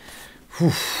yeah.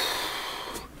 Whew.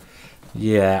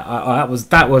 Yeah,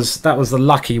 that was the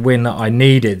lucky win that I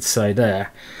needed. So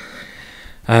there.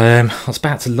 I was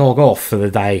about to log off for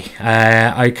the day.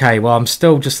 Okay, well, I'm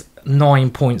still just 9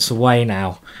 points away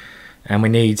now. And we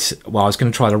need... Well, I was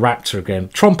going to try the Raptor again.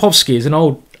 Trompovsky is an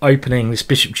old opening, this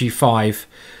bishop g5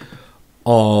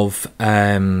 of...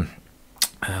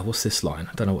 what's this line?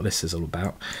 I don't know what this is all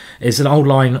about. It's an old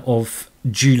line of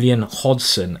Julian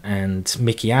Hodgson and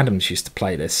Mickey Adams used to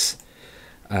play this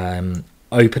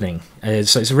opening.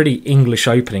 So it's a really English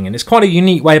opening, and it's quite a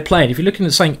unique way of playing. If you're looking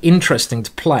at something interesting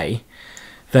to play,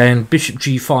 then bishop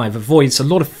g5 avoids a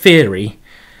lot of theory,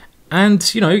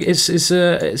 and you know it's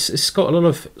got a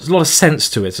lot of sense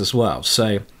to it as well.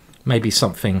 So maybe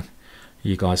something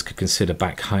you guys could consider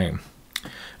back home.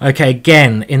 Okay,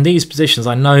 again in these positions,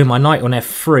 I know my knight on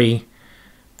f3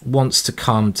 wants to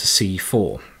come to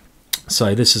c4,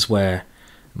 so this is where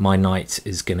my knight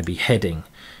is going to be heading.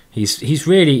 He's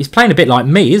playing a bit like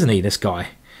me, isn't he? This guy,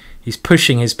 he's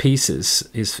pushing his pieces,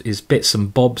 his bits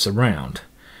and bobs around.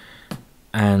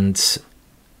 And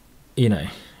you know,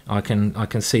 I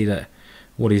can see that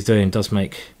what he's doing does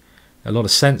make a lot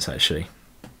of sense actually.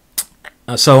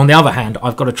 So on the other hand,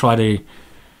 I've got to try to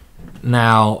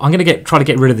now. I'm going to try to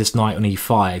get rid of this knight on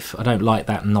e5. I don't like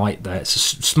that knight there.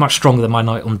 It's much stronger than my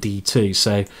knight on d2.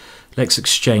 So let's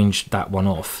exchange that one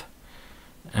off.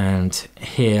 And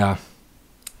here,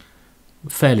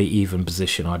 fairly even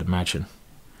position, I'd imagine.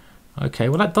 Okay,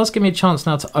 well that does give me a chance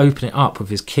now to open it up with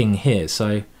his king here.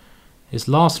 So his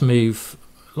last move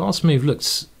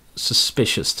looks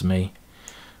suspicious to me.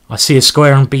 I see a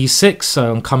square on b6,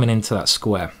 so I'm coming into that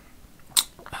square.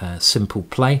 Simple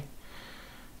play.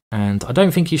 And I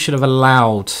don't think he should have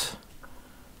allowed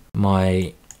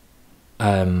my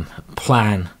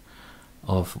plan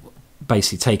of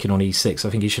basically taking on e6. I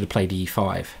think he should have played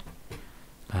e5.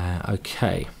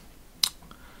 Okay.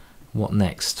 What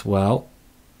next? Well,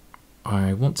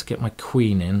 I want to get my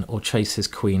queen in or chase his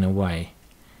queen away.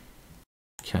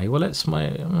 Okay, well,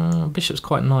 my bishop's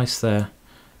quite nice there,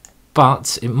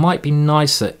 but it might be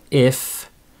nicer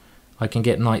if I can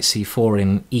get knight c4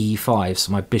 in e5,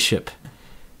 so my bishop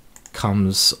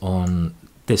comes on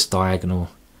this diagonal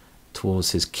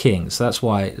towards his king. So that's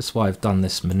why I've done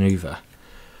this maneuver.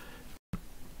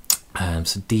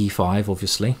 So d5,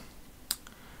 obviously,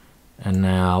 and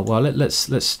now, well, let's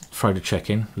throw the check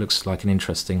in. Looks like an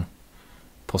interesting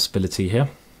possibility here.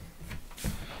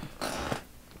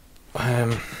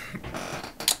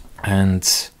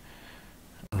 And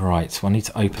right, so I need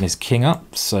to open his king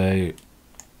up, so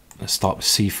let's start with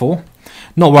c4.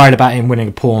 Not worried about him winning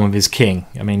a pawn with his king.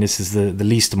 I mean, this is the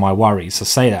least of my worries. I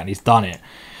say that and he's done it.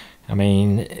 I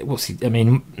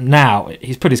mean, now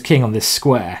he's put his king on this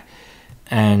square,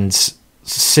 and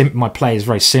my play is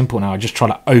very simple now. I just try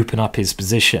to open up his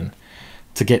position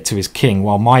to get to his king,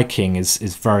 while my king is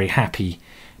very happy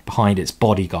behind its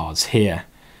bodyguards here.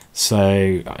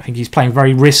 So I think he's playing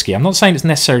very risky. I'm not saying it's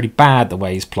necessarily bad the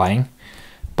way he's playing,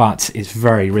 but it's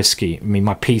very risky. I mean,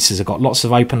 my pieces have got lots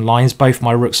of open lines, both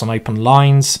my rooks on open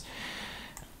lines,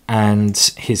 and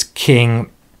his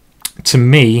king, to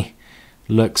me,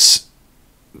 looks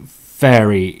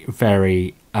very,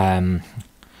 very, I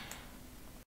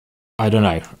don't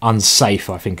know, unsafe,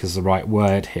 I think is the right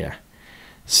word here.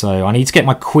 So I need to get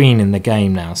my queen in the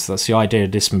game now. So that's the idea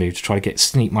of this move, to try to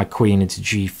sneak my queen into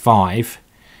g5.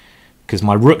 Because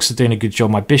my rooks are doing a good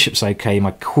job, my bishop's okay,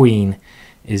 my queen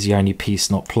is the only piece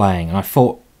not playing. And I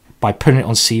thought by putting it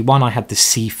on c1, I had the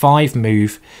c5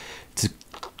 move to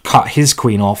cut his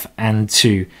queen off and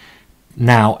to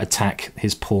now attack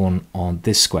his pawn on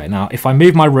this square. Now, if I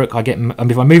move my rook,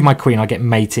 if I move my queen, I get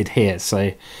mated here.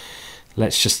 So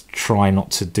let's just try not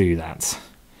to do that.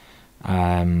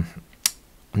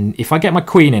 If I get my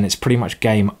queen in, it's pretty much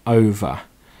game over.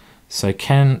 So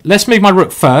let's move my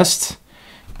rook first.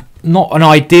 Not an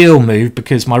ideal move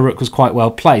because my rook was quite well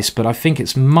placed, but I think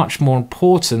it's much more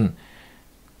important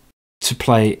to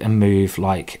play a move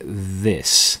like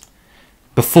this.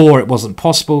 Before it wasn't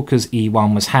possible because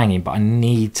e1 was hanging, but I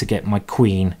need to get my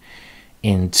queen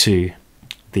into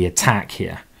the attack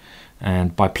here.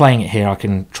 And by playing it here, I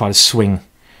can try to swing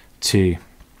to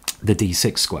the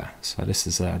d6 square. So this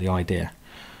is the idea.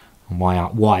 And why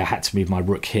I had to move my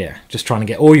rook here. Just trying to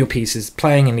get all your pieces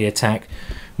playing in the attack.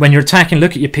 When you're attacking,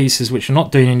 look at your pieces which are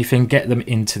not doing anything, get them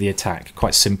into the attack.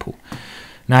 Quite simple.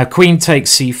 Now, queen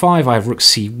takes c5, I have rook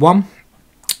c1.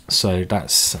 So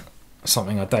that's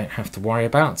something I don't have to worry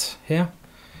about here.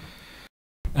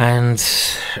 And,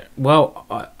 well,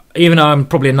 even though I'm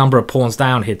probably a number of pawns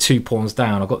down here, 2 pawns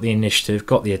down, I've got the initiative,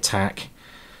 got the attack.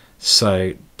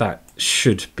 So that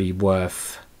should be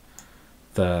worth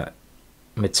the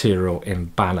material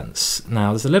imbalance.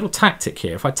 Now, there's a little tactic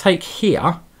here. If I take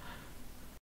here,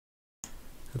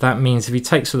 that means if he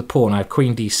takes with the pawn, I have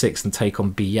queen d6 and take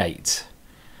on b8.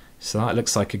 So that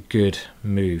looks like a good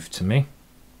move to me.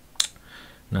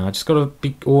 Now I just got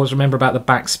to always remember about the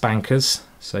back spankers.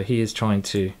 So he is trying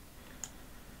to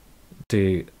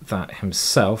do that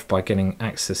himself by getting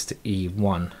access to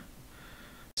e1.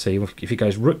 So if he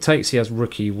goes rook takes, he has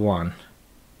rook e1.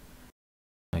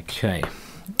 Okay,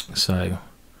 so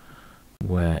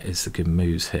where is the good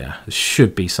moves here? There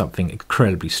should be something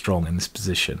incredibly strong in this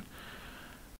position.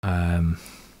 But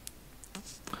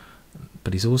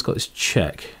he's always got this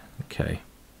check. Okay.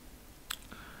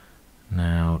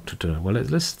 Now, well,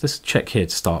 let's check here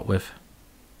to start with.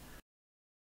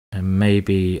 And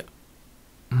maybe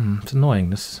it's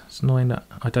annoying. It's annoying that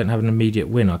I don't have an immediate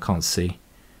win. I can't see.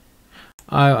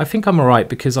 I think I'm alright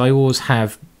because I always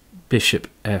have bishop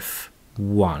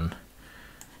f1.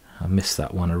 I missed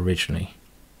that one originally.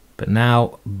 But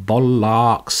now,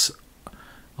 bollocks,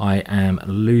 I am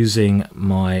losing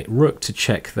my rook to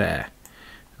check there.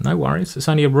 No worries, it's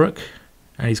only a rook,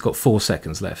 and he's got 4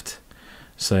 seconds left.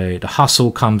 So the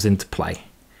hustle comes into play.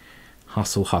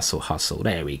 Hustle, hustle, hustle.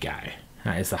 There we go.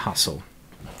 That is the hustle.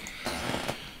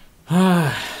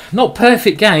 Not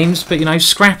perfect games, but you know,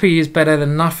 scrappy is better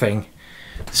than nothing.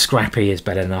 Scrappy is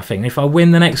better than nothing. If I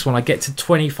win the next one, I get to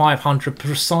 2,500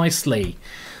 precisely.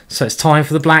 So it's time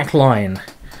for the black line.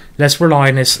 Let's rely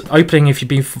on this opening. If you've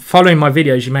been following my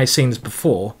videos, you may have seen this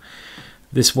before.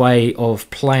 This way of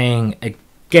playing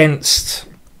against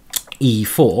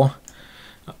e4.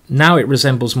 Now it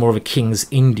resembles more of a King's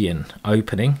Indian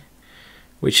opening,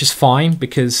 which is fine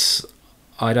because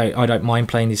I don't mind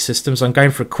playing these systems. I'm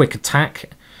going for a quick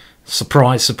attack.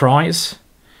 Surprise, surprise.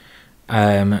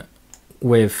 If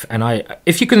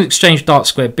you can exchange dark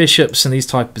square bishops in these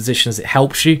type of positions, it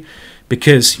helps you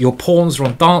because your pawns are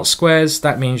on dark squares.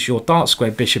 That means your dark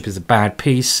square bishop is a bad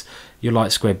piece. Your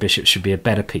light square bishop should be a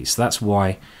better piece. That's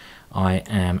why I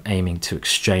am aiming to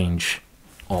exchange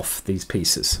off these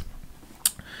pieces.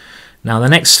 Now the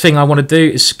next thing I want to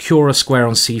do is secure a square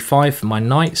on c5 for my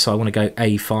knight. So I want to go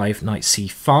a5, knight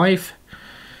c5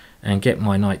 and get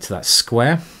my knight to that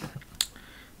square.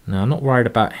 Now I'm not worried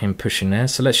about him pushing there,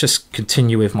 so let's just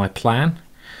continue with my plan.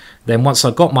 Then once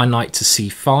I've got my knight to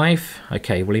c5,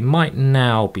 okay, well he might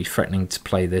now be threatening to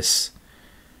play this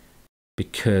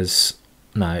because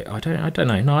no, I don't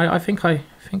know. No, I think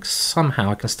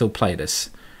somehow I can still play this.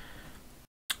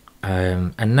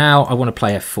 And now I want to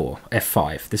play f4,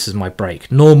 f5. This is my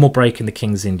break, normal break in the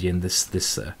King's Indian. This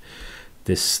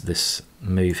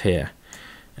move here,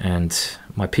 and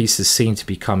my pieces seem to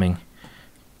be coming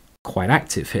quite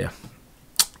active here.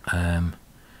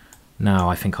 Now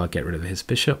I think I'll get rid of his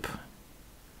bishop,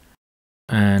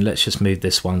 and let's just move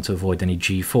this one to avoid any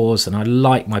g4s. And I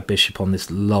like my bishop on this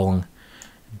long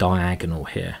diagonal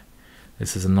here.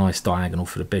 This is a nice diagonal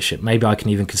for the bishop. Maybe I can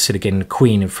even consider getting the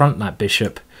queen in front of that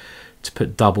bishop to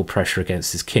put double pressure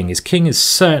against his king. His king is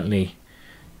certainly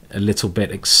a little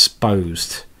bit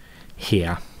exposed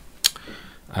here.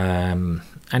 And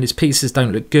his pieces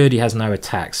don't look good. He has no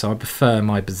attack, so I prefer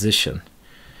my position.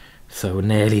 So we're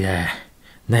nearly there.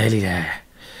 Nearly there.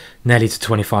 Nearly to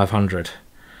 2,500.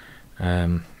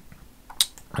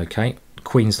 Okay,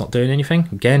 queen's not doing anything.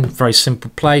 Again, very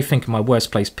simple play. Think of my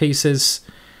worst placed pieces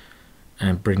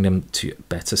and bring them to a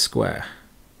better square.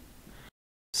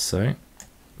 So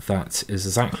that is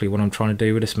exactly what I'm trying to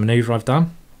do with this maneuver I've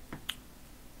done.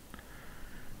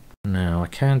 Now I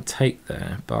can take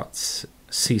there, but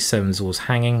c7 is always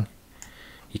hanging.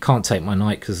 You can't take my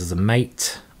knight because there's a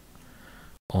mate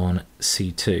on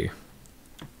c2.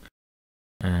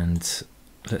 And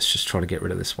let's just try to get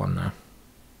rid of this one now.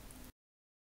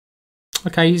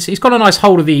 Okay, he's got a nice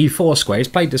hold of the e4 square. He's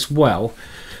played this well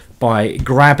by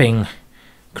grabbing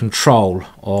control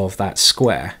of that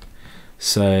square.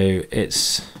 So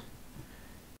it's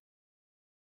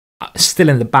still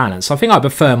in the balance. I think I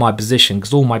prefer my position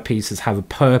because all my pieces have a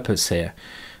purpose here.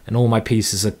 And all my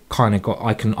pieces are kind of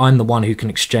I'm the one who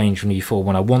can exchange from e4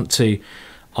 when I want to.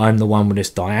 I'm the one with this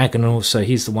diagonal, so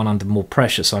he's the one under more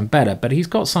pressure, so I'm better. But he's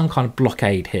got some kind of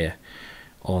blockade here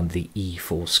on the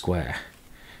e4 square.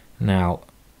 Now,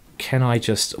 can I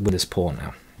just with this pawn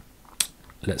now?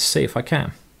 Let's see if I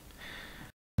can.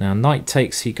 Now, knight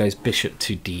takes, he goes bishop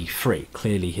to d3,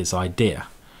 clearly his idea.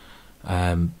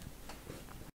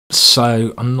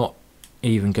 So I'm not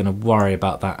even going to worry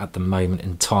about that at the moment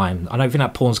in time. I don't think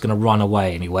that pawn's going to run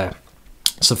away anywhere.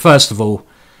 So first of all,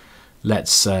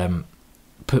 let's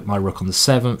put my rook on the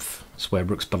 7th. That's where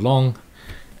rooks belong.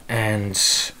 And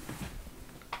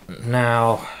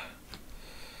now,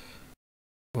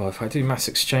 well, if I do mass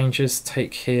exchanges,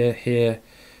 take here, here,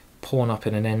 pawn up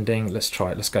in an ending. Let's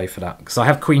try it. Let's go for that. Because I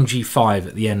have queen g5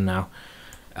 at the end now.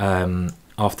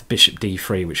 after bishop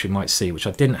d3, which we might see, which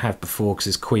I didn't have before because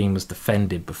his queen was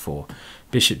defended before.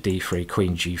 Bishop d3,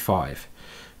 queen g5.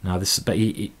 Now this, but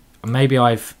maybe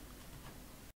I've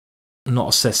not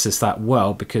assessed this that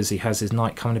well because he has his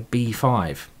knight coming to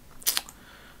b5,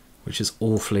 which is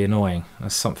awfully annoying.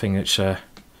 That's something which I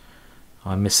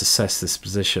misassessed this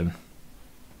position.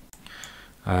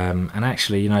 And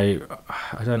actually, you know,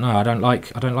 I don't know. I don't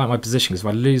like my position because if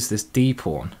I lose this d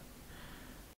pawn,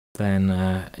 then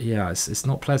yeah, it's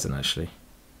not pleasant actually.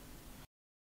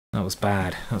 That was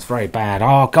bad. That was very bad.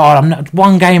 Oh God, I'm not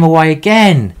one game away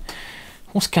again.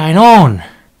 What's going on?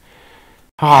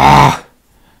 Ah,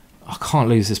 I can't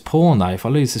lose this pawn though. If I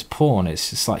lose this pawn, it's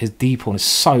just like his d pawn is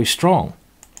so strong.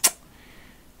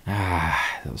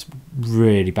 Ah, that was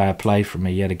really bad play from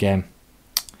me yet again.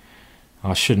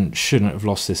 I shouldn't have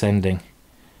lost this ending.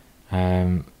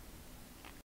 Okay.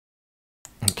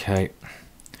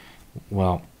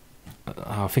 Well,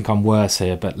 I think I'm worse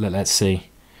here, but let's see.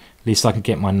 At least I can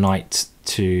get my knight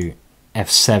to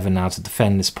f7 now to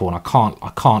defend this pawn.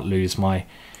 I can't lose my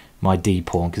d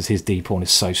pawn because his d pawn is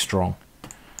so strong.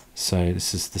 So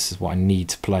this is what I need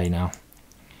to play now.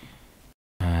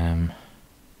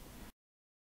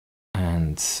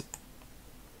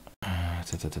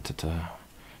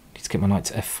 Need to get my knight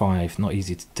to f5. Not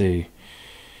easy to do.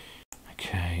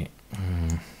 Okay.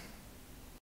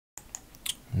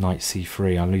 Knight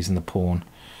c3. I'm losing the pawn.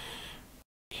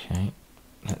 Okay.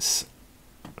 Let's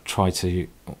try to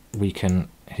weaken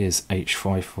his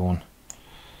h5 pawn.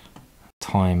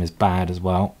 Time is bad as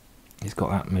well. He's got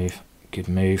that move. Good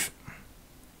move.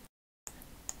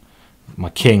 My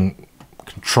king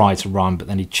can try to run, but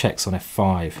then he checks on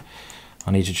f5.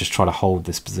 I need to just try to hold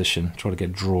this position. Try to get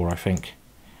a draw, I think.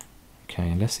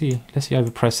 Okay, let's see he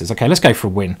overpresses. Okay, let's go for a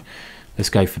win. Let's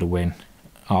go for the win.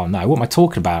 Oh no, what am I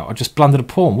talking about? I just blundered a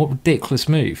pawn. What ridiculous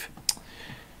move.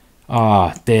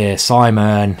 Ah, dear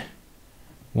Simon.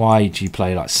 Why do you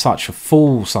play like such a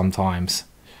fool sometimes?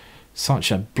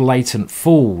 Such a blatant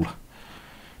fool.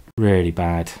 Really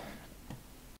bad.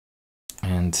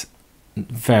 And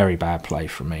very bad play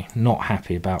from me. Not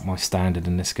happy about my standard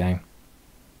in this game.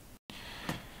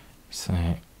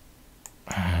 So,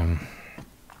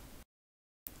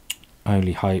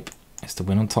 only hope is to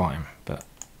win on time, but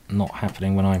not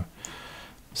happening when I'm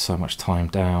so much time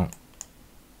down.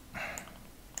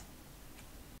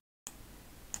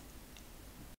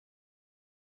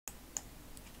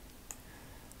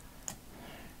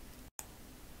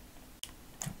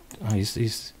 Oh,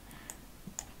 he's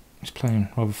playing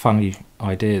rather funny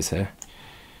ideas here.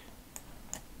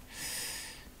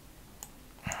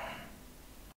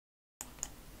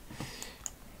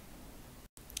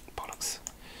 Bollocks.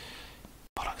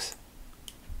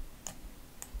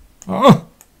 Oh!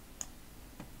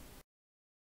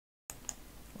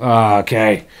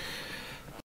 Okay.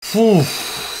 Whew.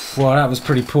 Well, that was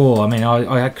pretty poor. I mean,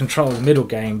 I had control of the middle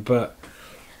game, but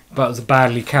it was a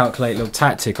badly calculated little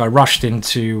tactic. I rushed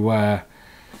into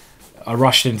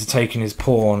taking his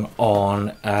pawn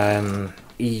on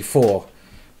e4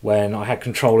 when I had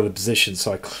control of the position,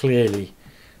 so I clearly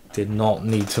did not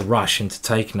need to rush into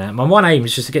taking that. My one aim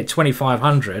is just to get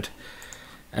 2500,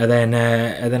 and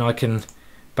then I can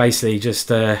basically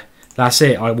just that's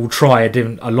it. I will try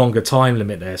a longer time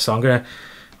limit there. So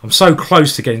I'm so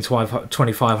close to getting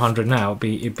 2500 now.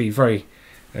 It'd be very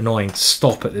annoying to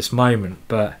stop at this moment,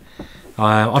 but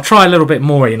I'll try a little bit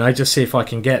more, you know, just see if I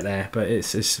can get there. But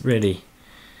it's really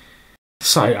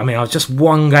so. I mean, I was just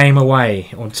one game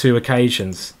away on 2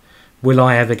 occasions. Will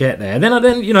I ever get there? And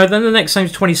then you know, then the next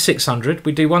game's 2600.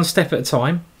 We do one step at a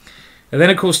time, and then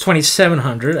of course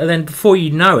 2700, and then before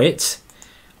you know it,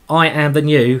 I am the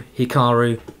new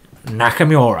Hikaru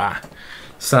Nakamura.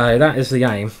 So that is the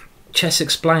aim. Chess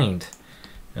Explained.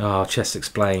 Oh, Chess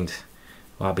Explained.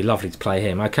 Well, it'd be lovely to play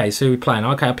him. Okay, so we're playing.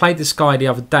 Okay, I played this guy the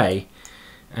other day,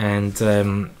 and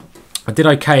I did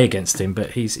okay against him,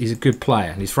 but he's a good player,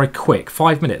 and he's very quick.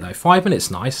 5 minute though. 5 minutes,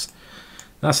 nice.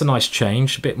 That's a nice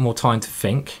change. A bit more time to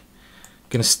think.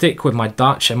 Going to stick with my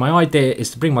Dutch, and my idea is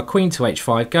to bring my queen to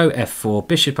h5, go f4,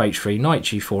 bishop h3, knight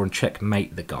g4, and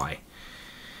checkmate the guy.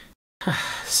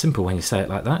 Simple when you say it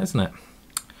like that, isn't it?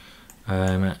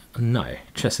 No,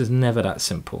 chess is never that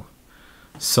simple.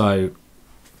 So,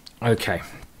 okay.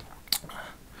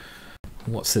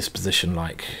 What's this position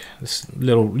like? This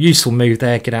little useful move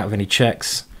there, get out of any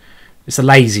checks. It's a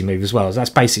lazy move as well. That's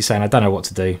basically saying I don't know what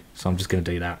to do, so I'm just going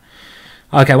to do that.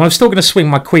 Okay, well I'm still going to swing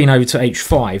my queen over to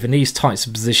h5. In these types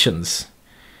of positions,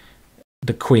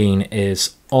 the queen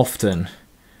is often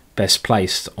best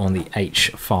placed on the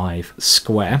h5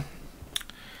 square.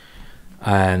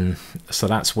 So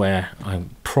that's where I'm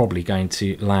probably going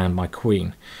to land my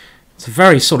queen. It's a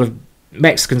very sort of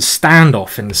Mexican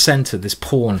standoff in the center, this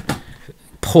pawn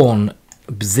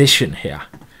position here.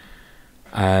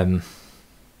 Now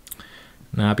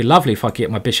it'd be lovely if I could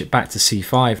get my bishop back to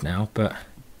c5 now, but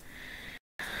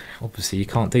obviously you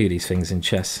can't do these things in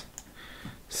chess.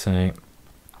 So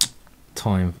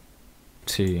time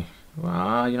to,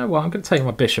 well, you know what, I'm going to take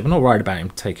my bishop. I'm not worried about him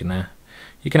taking there.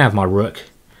 You can have my rook.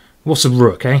 What's a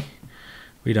rook, eh?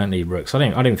 We don't need rooks. I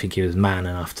don't think he was man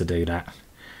enough to do that.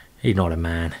 He's not a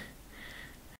man.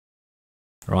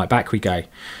 Right, back we go.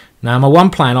 Now my one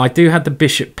plan, I do have the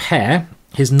bishop pair.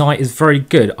 His knight is very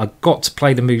good. I've got to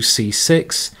play the move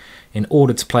c6. In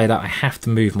order to play that, I have to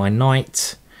move my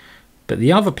knight. But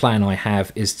the other plan I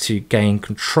have is to gain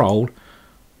control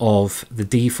of the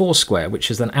d4 square,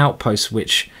 which is an outpost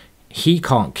which he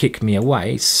can't kick me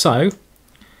away. So,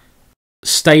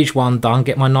 stage 1 done.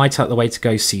 Get my knight out of the way to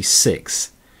go c6.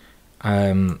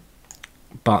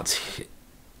 But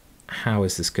how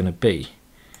is this going to be?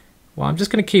 Well, I'm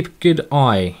just going to keep a good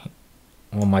eye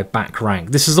on my back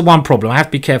rank. This is the one problem. I have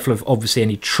to be careful of obviously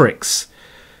any tricks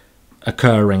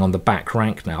occurring on the back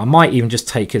rank now. I might even just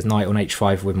take his knight on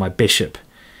h5 with my bishop.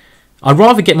 I'd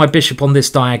rather get my bishop on this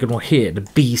diagonal here, the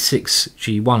b6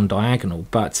 g1 diagonal,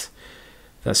 but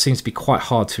that seems to be quite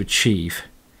hard to achieve.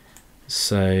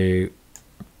 So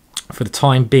for the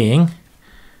time being,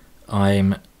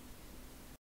 I'm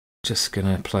just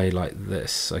going to play like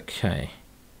this. Okay.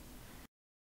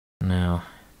 Now,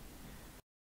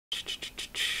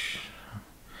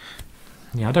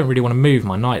 yeah, I don't really want to move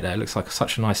my knight there. It looks like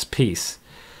such a nice piece.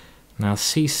 Now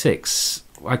c6.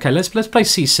 Okay, let's play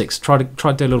c6. Try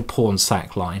to do a little pawn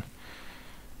sack line.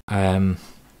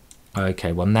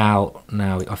 Okay, well now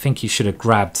I think he should have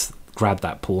grabbed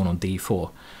that pawn on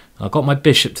d4. I've got my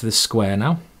bishop to this square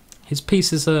now. His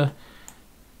pieces are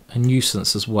a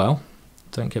nuisance as well.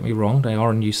 Don't get me wrong, they are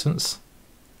a nuisance.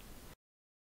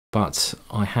 But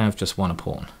I have just won a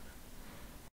pawn,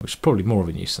 which is probably more of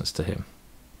a nuisance to him.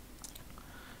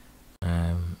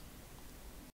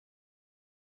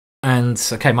 And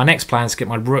okay, my next plan is to get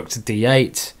my rook to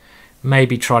d8,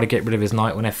 maybe try to get rid of his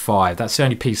knight on f5. That's the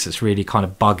only piece that's really kind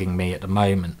of bugging me at the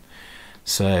moment.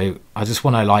 So I just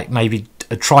want to like maybe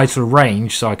try to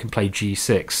arrange so I can play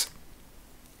g6.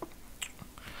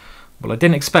 Well, I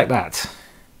didn't expect that.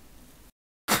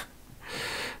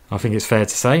 I think it's fair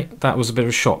to say that was a bit of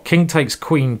a shock. King takes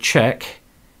queen check.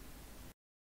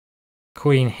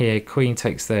 Queen here, queen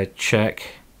takes their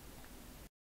check.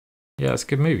 Yeah, that's a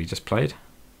good move he just played.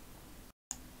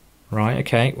 Right,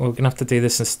 okay, well, we're going to have to do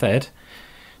this instead.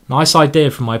 Nice idea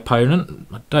from my opponent.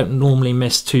 I don't normally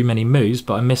miss too many moves,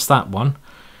 but I missed that one.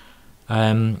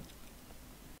 And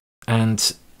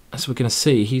as we're going to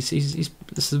see, this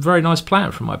is a very nice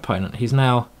plan from my opponent. He's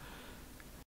now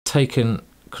taken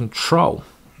control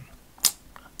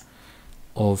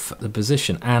of the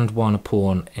position and won a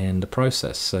pawn in the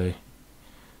process. So,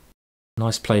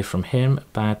 nice play from him,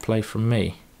 bad play from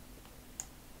me.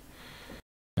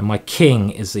 And my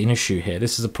king is an issue here.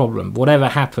 This is a problem. Whatever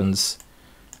happens,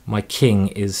 my king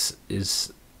is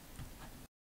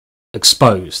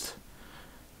exposed.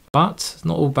 But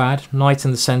not all bad. Knight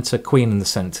in the centre, queen in the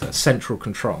centre. Central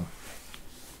control.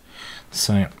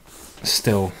 So,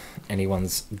 still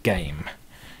anyone's game.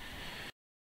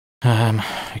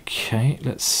 Okay,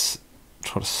 let's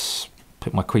try to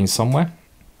put my queen somewhere.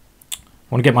 I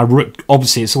want to get my rook.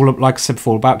 Obviously, it's all, like I said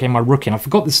before, about getting my rook in. I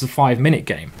forgot this is a 5-minute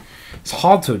game. It's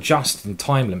hard to adjust in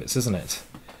time limits, isn't it?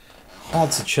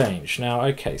 Hard to change. Now,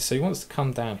 okay, so he wants to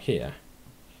come down here.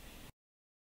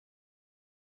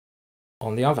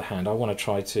 On the other hand, I want to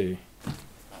try to...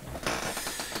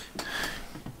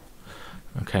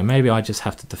 Okay, maybe I just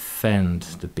have to defend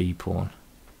the b-pawn.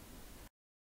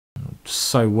 I'm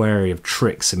so wary of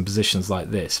tricks in positions like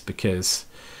this because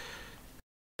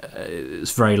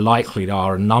it's very likely there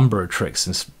are a number of tricks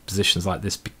in positions like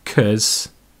this because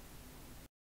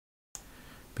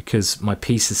my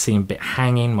pieces seem a bit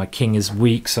hanging, my king is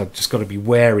weak, so I've just got to be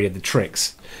wary of the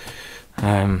tricks.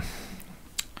 Okay.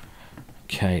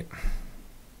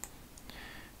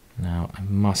 Now I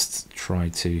must try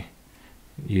to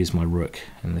use my rook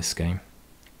in this game.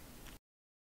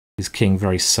 His king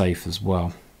very safe as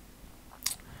well.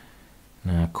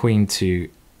 Now queen to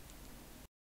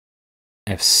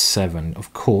f7.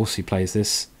 Of course he plays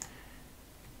this.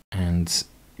 And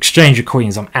exchange of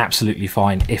queens, I'm absolutely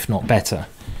fine, if not better.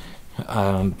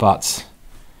 But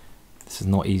this is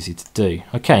not easy to do.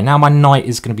 Okay, now my knight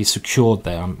is going to be secured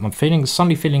there. I'm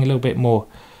suddenly feeling a little bit more,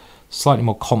 slightly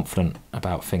more confident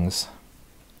about things.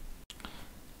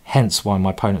 hence why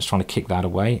my opponent's trying to kick that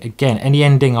away. Again, any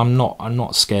ending, I'm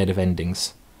not scared of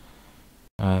endings,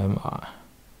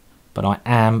 but I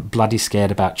am bloody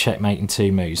scared about checkmating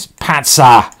 2 moves.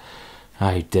 Patsa!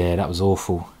 Oh dear, that was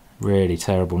awful, really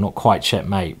terrible. Not quite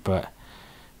checkmate, but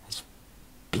it's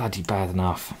bloody bad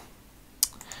enough.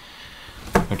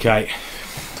 Okay,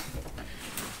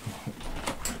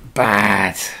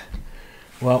 bad.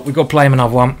 Well, we've got to play him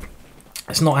another one.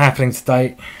 It's not happening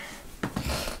today.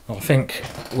 I think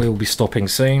we'll be stopping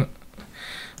soon.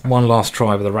 One last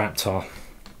try with the Raptor.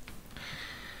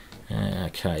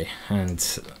 Okay, and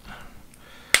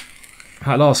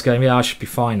that last game, yeah, I should be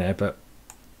fine there, but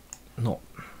not.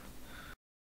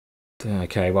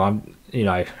 Okay, well, you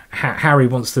know, Harry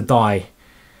wants to die.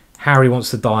 Harry wants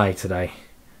to die today.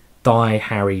 Die,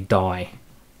 Harry, die.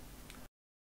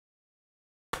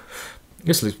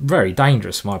 This looks very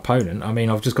dangerous for my opponent. I mean,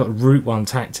 I've just got a route 1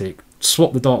 tactic,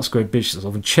 swap the dark squared bishops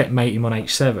off and checkmate him on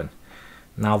h7.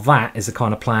 Now that is the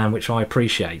kind of plan which I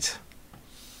appreciate.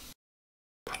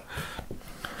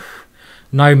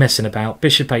 No messing about.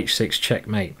 Bishop h6,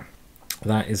 checkmate.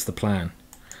 That is the plan.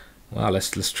 Well,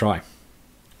 let's try.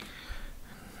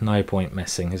 No point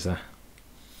messing, is there?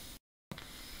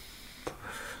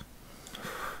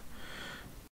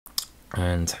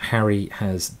 And Harry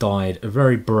has died a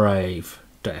very brave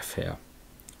death here.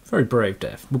 Very brave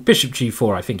death. Well, bishop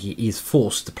g4, I think he is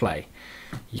forced to play.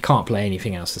 You can't play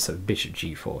anything else except for bishop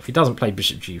g4. If he doesn't play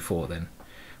bishop g4, then...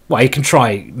 Well, he can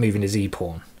try moving his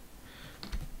e-pawn.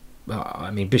 I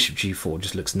mean, bishop g4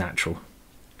 just looks natural.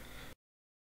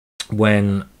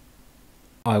 When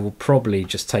I will probably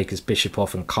just take his bishop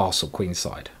off and castle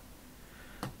queenside.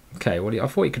 Okay, well, I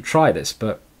thought he could try this,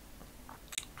 but...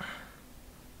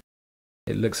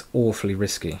 It looks awfully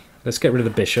risky. Let's get rid of the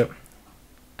bishop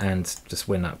and just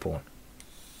win that pawn.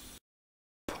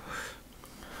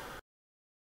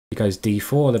 He goes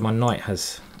d4, then my knight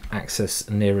has access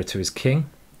nearer to his king.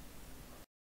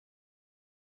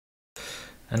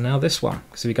 And now this one.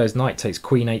 So he goes knight takes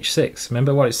queen h6.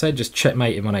 Remember what it said? Just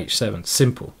checkmate him on h7.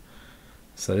 Simple.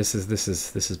 So this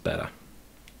is better.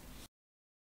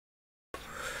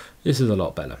 This is a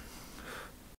lot better.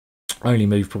 Only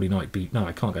move probably knight b. No,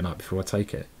 I can't go knight before I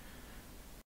take it.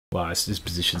 Wow, this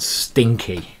position's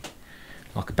stinky,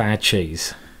 like a bad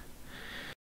cheese.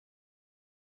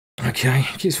 Okay,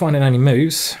 keeps finding any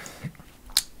moves,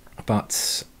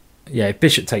 but yeah,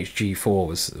 bishop takes g4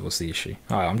 was the issue.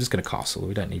 Alright, I'm just going to castle.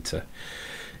 We don't need to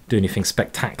do anything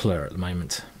spectacular at the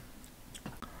moment.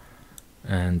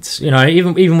 And you know,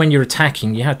 even when you're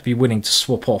attacking, you have to be willing to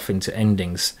swap off into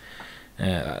endings.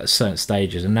 At certain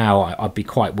stages, and now I'd be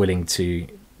quite willing to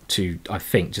I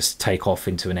think just take off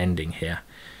into an ending here,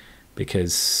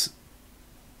 because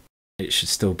it should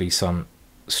still be some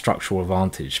structural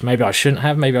advantage. Maybe I shouldn't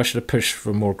have, maybe I should have pushed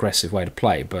for a more aggressive way to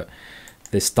play, but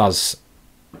this does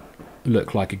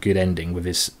look like a good ending with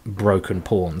his broken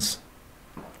pawns.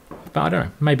 But I don't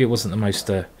know, maybe it wasn't the most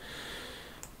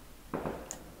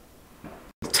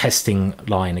testing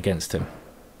line against him.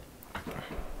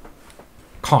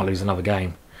 Can't lose another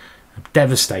game.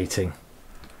 Devastating.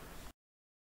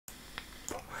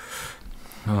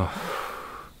 Oh.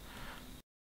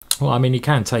 Well, I mean, he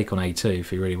can take on a2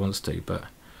 if he really wants to, but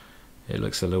it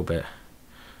looks a little bit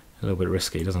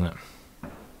risky, doesn't it?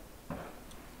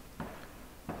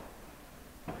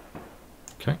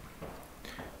 Okay.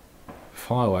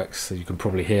 Fireworks, as you can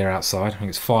probably hear outside. I think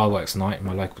it's fireworks night in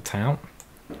my local town.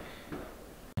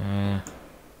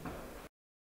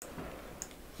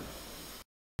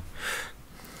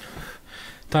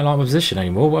 Don't like my position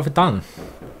anymore. What have I done?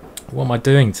 What am I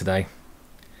doing today?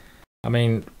 I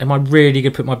mean, am I really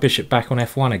going to put my bishop back on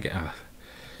f1 again? Oh.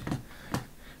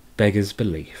 Beggar's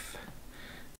belief.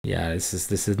 Yeah, this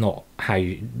is not how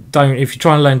you don't. If you're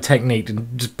trying to learn technique,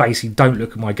 just basically don't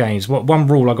look at my games. One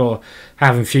rule I got to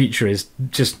have in future is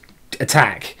just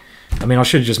attack. I mean, I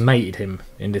should have just mated him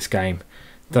in this game.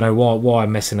 Don't know why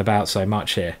I'm messing about so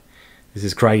much here. This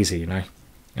is crazy, you know,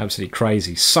 absolutely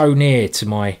crazy. So near to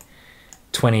my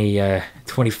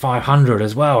 2500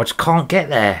 as well. I just can't get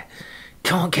there.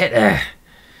 Can't get there.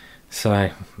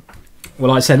 So,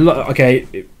 well, like I said, look, okay,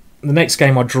 the next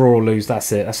game I draw or lose,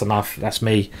 that's it. That's enough. That's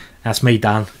me. That's me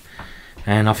done.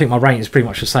 And I think my rating is pretty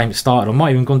much the same it started. I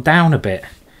might have even gone down a bit.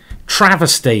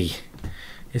 Travesty.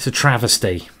 It's a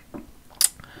travesty.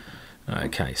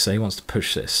 Okay, so he wants to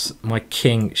push this. My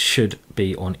king should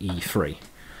be on e3.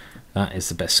 That is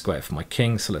the best square for my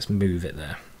king, so let's move it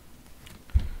there.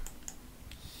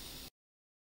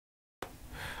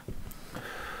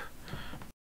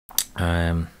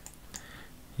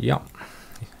 Yep.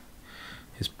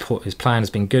 His plan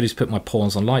has been good. He's put my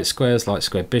pawns on light squares, light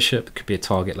square bishop. Could be a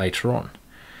target later on.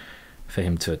 for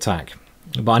him to attack.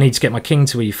 But I need to get my king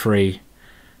to e3,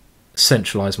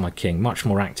 centralise my king. Much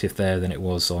more active there than it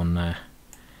was on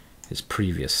his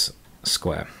previous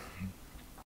square.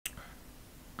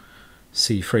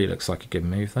 c3 looks like a good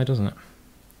move though, doesn't it?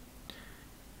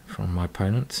 From my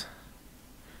opponent.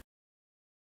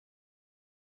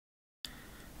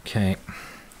 Okay.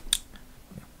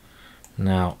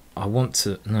 Now I want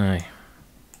to meet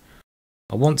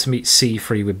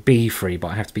c3 with b3, but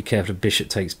I have to be careful if bishop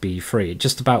takes b3. It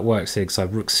just about works here because I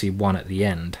have rook c1 at the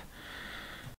end.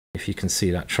 If you can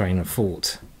see that train of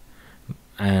thought.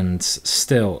 And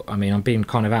still, I mean, I'm being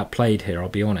kind of outplayed here, I'll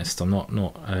be honest. I'm not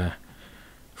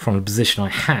from the position I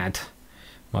had,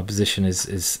 my position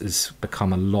is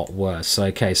become a lot worse. So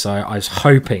okay, so I was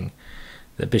hoping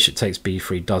that bishop takes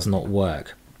b3 does not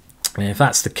work. And if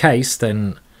that's the case,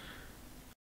 then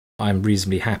I'm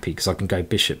reasonably happy because I can go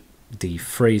bishop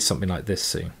d3, something like this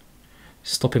soon.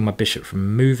 Stopping my bishop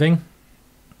from moving.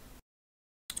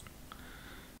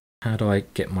 How do I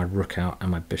get my rook out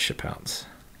and my bishop out?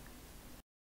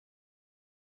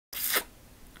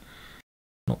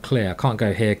 Not clear. I can't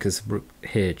go here because rook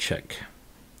here, check.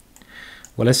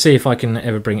 Well, let's see if I can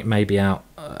ever bring it maybe out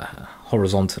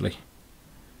horizontally.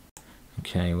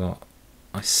 Okay, well,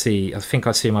 I think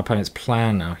I see my opponent's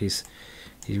plan now. He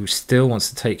still wants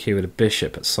to take here with a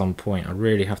bishop at some point. I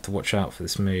really have to watch out for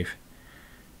this move.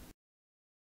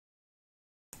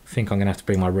 I think I'm going to have to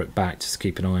bring my rook back just to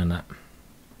keep an eye on that.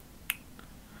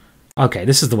 Okay,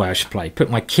 this is the way I should play. Put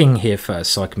my king here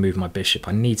first so I can move my bishop.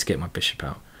 I need to get my bishop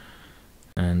out.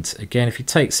 And again, if he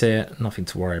takes here, nothing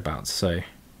to worry about. So,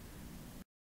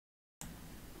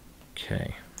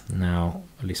 okay, now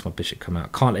at least my bishop come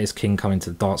out. Can't let his king come into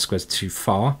the dark squares too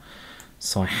far,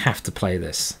 so I have to play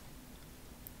this.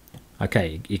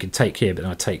 Okay, you can take here, but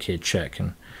then I take here, check,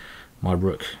 and my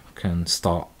rook can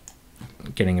start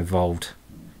getting involved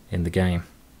in the game,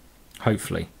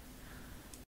 hopefully.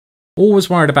 Always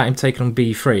worried about him taking on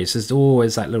b3. So there's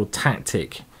always that little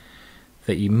tactic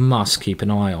that you must keep an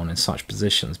eye on in such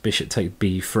positions. Bishop takes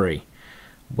b3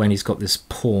 when he's got this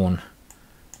pawn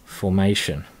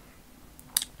formation.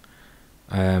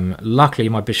 Luckily,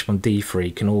 my bishop on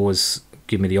d3 can always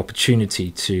give me the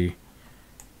opportunity to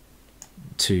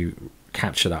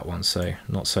capture that one, so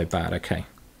not so bad. Okay,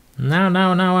 now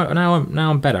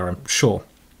I'm better, I'm sure,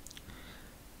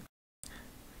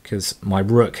 because my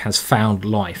rook has found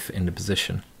life in the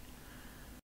position.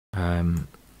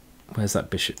 Where's that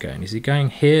bishop going? Is he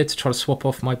going here to try to swap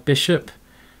off my bishop?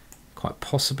 Quite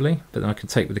possibly, but then I can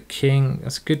take with the king.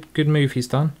 That's a good move he's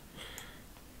done.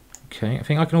 Okay, I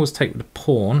think I can always take with the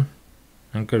pawn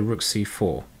and go rook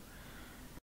c4.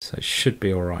 So it should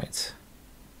be alright.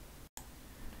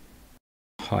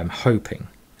 I'm hoping.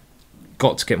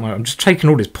 Got to get my... I'm just taking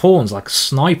all his pawns like a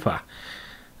sniper.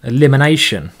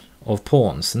 Elimination of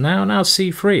pawns. Now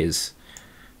c3 is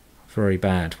very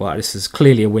bad. Well, this is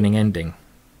clearly a winning ending.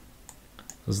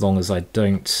 As long as I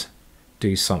don't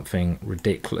do something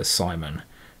ridiculous, Simon.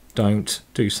 Don't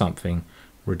do something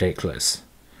ridiculous.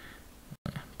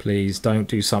 Please don't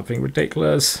do something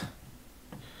ridiculous.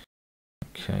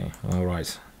 Okay,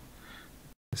 alright.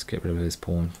 Let's get rid of his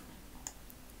pawn.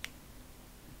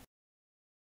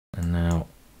 And now...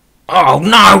 Oh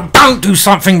no! Don't do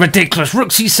something ridiculous! Rook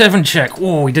c7 check!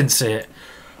 Oh, he didn't see it.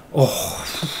 Oh.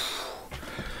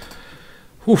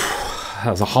 Oof.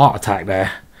 That was a heart attack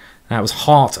there. That was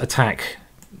heart attack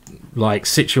like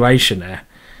situation there.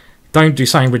 Don't do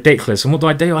something ridiculous. And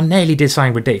what do? I nearly did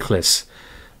something ridiculous.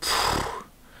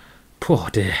 Poor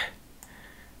dear.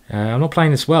 I'm not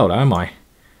playing this well, though, am I?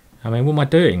 I mean, what am I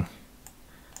doing?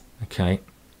 Okay.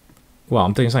 Well,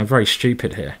 I'm doing something very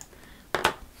stupid here.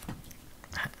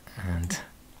 And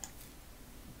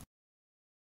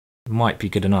it might be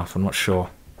good enough, I'm not sure.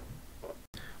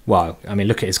 Well, I mean,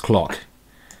 look at his clock.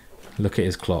 Look at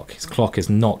his clock. His clock is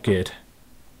not good.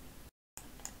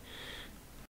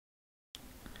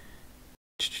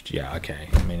 Yeah, okay.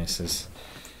 I mean, it's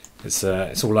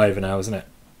all over now, isn't it?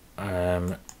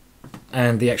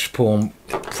 And the extra pawn,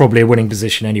 probably a winning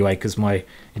position anyway, because my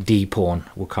D pawn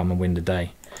will come and win the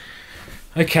day.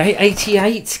 Okay,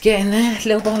 88, getting there,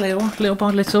 little by little, little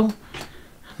by little.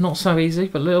 Not so easy,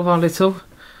 but little by little.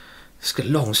 It's a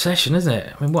long session, isn't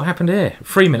it? I mean, what happened here?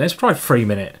 3 minutes, probably 3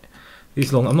 minute.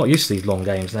 These long. I'm not used to these long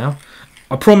games now.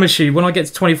 I promise you, when I get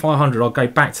to 2500, I'll go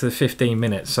back to the 15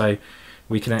 minutes, so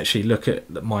we can actually look at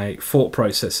my thought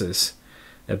processes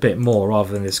a bit more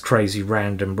rather than this crazy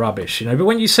random rubbish, you know. But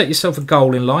when you set yourself a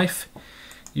goal in life,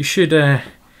 you should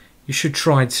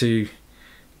try to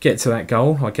get to that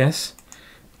goal, I guess.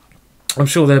 I'm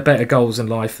sure there are better goals in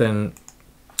life than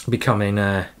becoming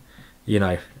You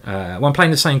know, well, I'm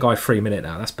playing the same guy 3 minute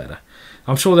now. That's better.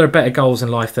 I'm sure there are better goals in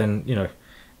life than, you know,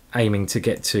 aiming to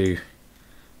get to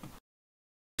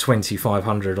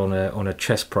 2,500 on a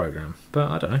chess program.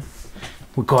 But I don't know.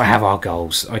 We've got to have our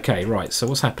goals. Okay, right. So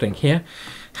what's happening here?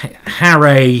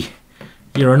 Harry,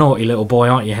 you're a naughty little boy,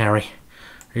 aren't you, Harry?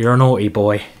 You're a naughty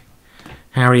boy.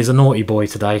 Harry is a naughty boy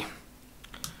today.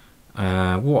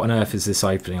 What on earth is this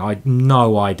opening? I have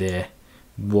no idea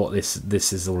what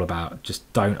this is all about.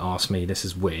 Just don't ask me. This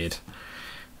is weird.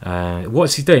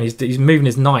 What's he doing? He's moving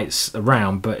his knights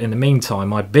around, but in the meantime,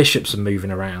 my bishops are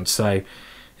moving around. So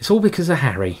it's all because of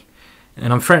Harry.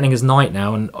 And I'm threatening his knight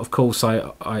now, and of course,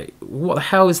 what the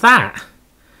hell is that?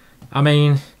 I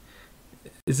mean,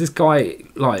 is this guy,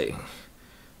 like,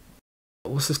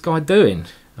 what's this guy doing?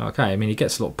 Okay, I mean, he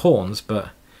gets a lot of pawns, but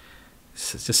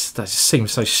that just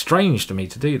seems so strange to me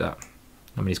to do that.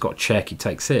 I mean, he's got a check, he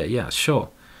takes here, yeah, sure.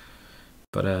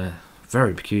 But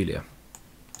very peculiar.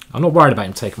 I'm not worried about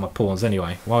him taking my pawns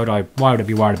anyway. Why would I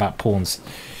be worried about pawns?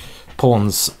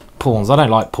 Pawns. I don't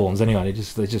like pawns anyway.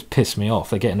 They just piss me off.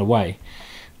 They get in the way.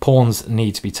 Pawns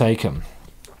need to be taken.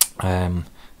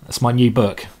 That's my new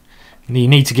book. You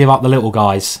need to give up the little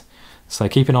guys. So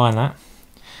keep an eye on that.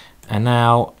 And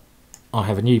now I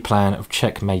have a new plan of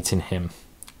checkmating him.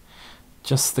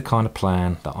 Just the kind of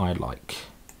plan that I like.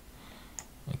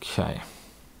 Okay.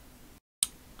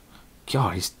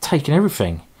 God, he's taking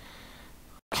everything.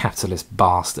 Capitalist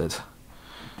bastard.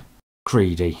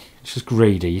 Greedy. It's just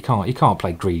greedy. You can't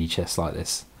play greedy chess like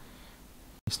this.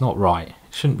 It's not right.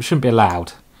 It shouldn't be allowed.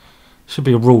 There should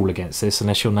be a rule against this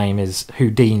unless your name is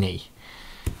Houdini.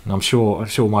 And I'm sure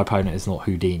my opponent is not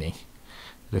Houdini,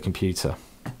 the computer.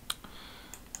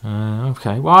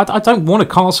 Okay. Well, I don't want a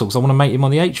castle because I want to mate him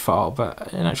on the H file,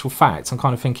 but in actual fact, I'm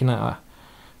kind of thinking that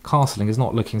castling is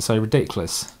not looking so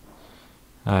ridiculous.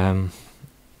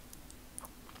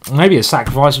 Maybe a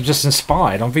sacrifice was just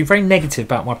inspired. I'm being very negative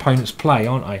about my opponent's play,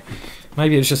 aren't I?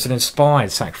 Maybe it was just an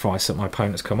inspired sacrifice that my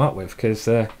opponent's come up with, because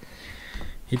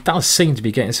he does seem to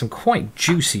be getting some quite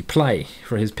juicy play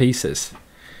for his pieces.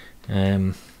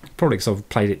 Probably because I've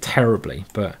played it terribly,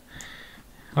 but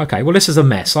okay. Well, this is a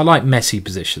mess. I like messy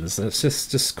positions. Let's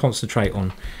just concentrate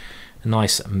on a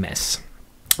nice mess.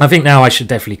 I think now I should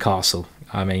definitely castle.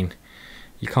 I mean,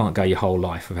 you can't go your whole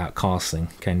life without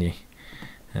castling, can you?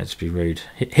 That'd just be rude.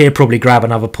 Here, probably grab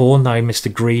another pawn. No,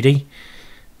 Mr. Greedy.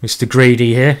 Mr.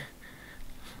 Greedy here.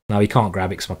 No, he can't grab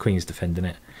it because my queen's defending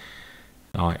it.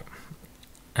 Alright.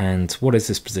 And what is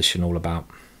this position all about?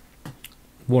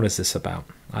 What is this about?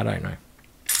 I don't know.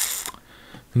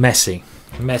 Messy.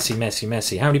 Messy, messy,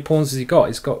 messy. How many pawns has he got?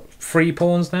 He's got 3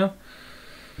 pawns now.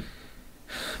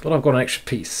 But I've got an extra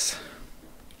piece.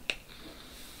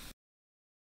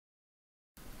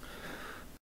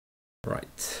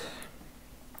 Right.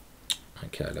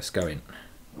 Okay, let's go in.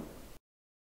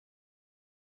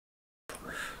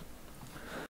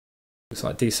 Looks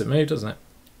like a decent move, doesn't it?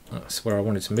 That's where I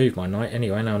wanted to move my knight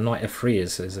anyway. Now knight f3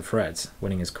 is a threat,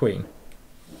 winning his queen.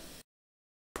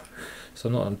 So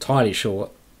I'm not entirely sure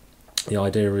what the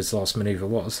idea of his last manoeuvre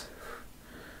was.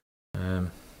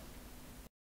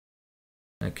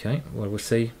 Okay, well, we'll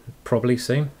see. Probably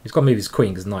soon. He's got to move his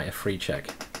queen because knight f3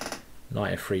 check.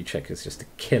 Knight f3 check is just a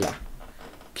killer.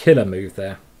 Killer move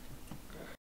there.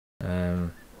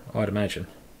 I'd imagine.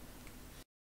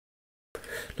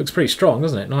 Looks pretty strong,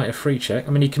 doesn't it? Knight f3 check.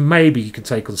 I mean, he can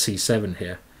take on c7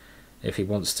 here if he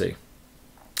wants to.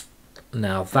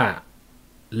 Now that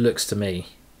looks to me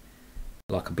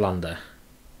like a blunder.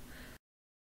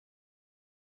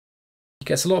 He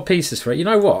gets a lot of pieces for it. You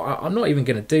know what? I'm not even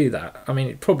going to do that. I mean,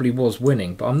 it probably was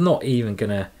winning, but I'm not even going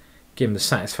to give him the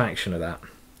satisfaction of that.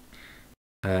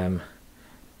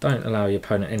 Don't allow your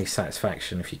opponent any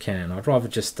satisfaction if you can. I'd rather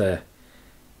just I'd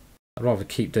rather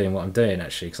keep doing what I'm doing,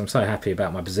 actually, because I'm so happy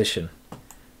about my position.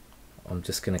 I'm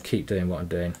just going to keep doing what I'm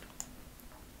doing.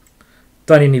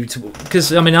 Don't even need to,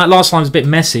 because I mean, that last line was a bit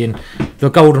messy, and the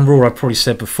golden rule I probably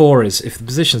said before is if the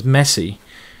position's messy,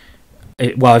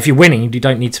 well, if you're winning, you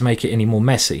don't need to make it any more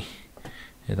messy.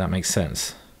 If that makes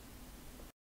sense.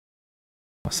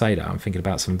 I say that, I'm thinking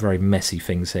about some very messy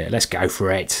things here. Let's go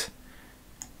for it.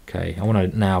 Okay, I want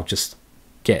to now just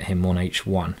get him on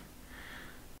h1.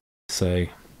 So,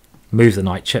 move the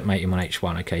knight, checkmate him on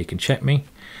h1. Okay, you can check me.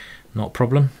 Not a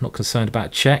problem. Not concerned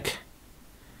about check.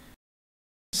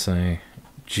 So,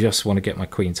 just want to get my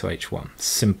queen to h1.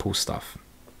 Simple stuff.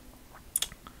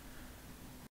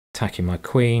 Attacking my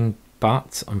queen,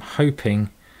 but I'm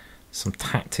hoping some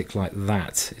tactic like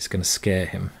that is going to scare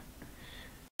him.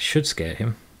 Should scare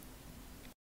him.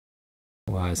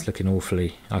 Wow, it's looking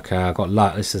awfully... Okay, I got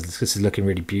luck. This is looking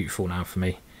really beautiful now for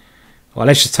me. Well,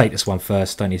 let's just take this one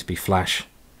first. Don't need to be flash.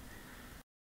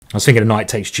 I was thinking of knight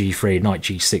takes g3, knight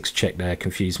g6 check there.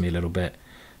 Confused me a little bit.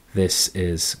 This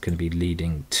is going to be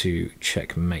leading to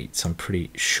checkmate. I'm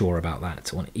pretty sure about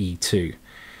that on e2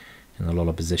 in a lot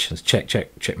of positions. Check,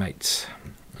 check, checkmate.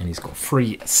 And he's got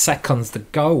 3 seconds to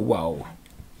go. Whoa.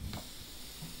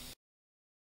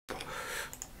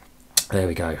 There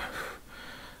we go.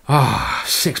 Ah,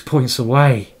 6 points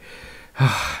away.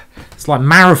 Ah, it's like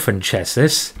marathon chess,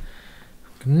 this.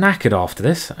 I'm knackered after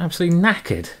this. Absolutely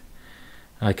knackered.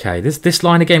 Okay, this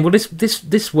line again. Well,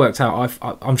 this worked out.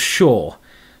 I'm sure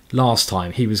last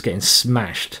time he was getting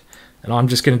smashed, and I'm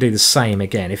just going to do the same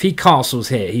again. If he castles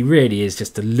here, he really is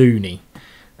just a loony,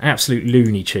 absolute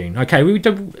loony tune. Okay,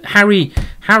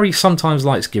 Harry sometimes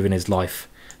likes giving his life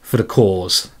for the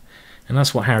cause, and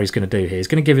that's what Harry's going to do here. He's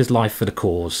going to give his life for the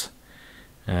cause.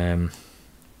 I'm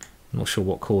not sure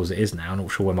what cause it is now. I'm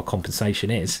not sure where my compensation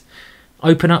is.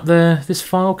 Open up this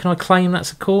file. Can I claim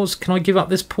that's a cause? Can I give up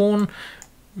this pawn?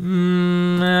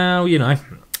 No, you know,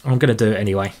 I'm going to do it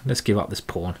anyway. Let's give up this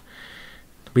pawn.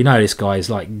 We know this guy is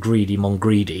like greedy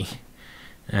Mongreedy,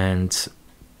 and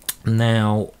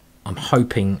now I'm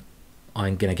hoping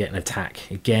I'm going to get an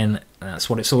attack again. That's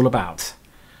what it's all about.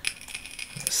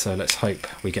 So let's hope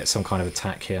we get some kind of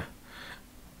attack here.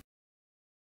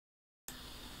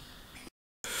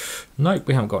 Nope,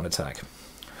 we haven't got an attack.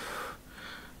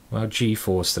 Well,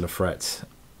 g4 is still a threat,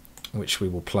 which we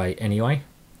will play anyway.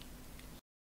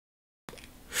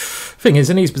 Thing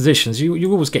is, in these positions,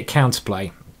 you always get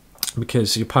counterplay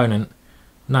because your opponent,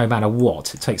 no matter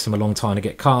what, it takes him a long time to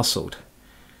get castled.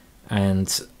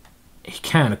 And he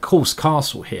can, of course,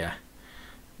 castle here,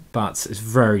 but it's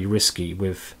very risky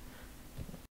with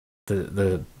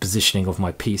the positioning of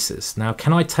my pieces. Now,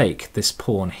 can I take this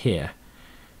pawn here?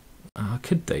 I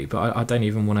could do, but I don't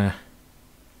even want to.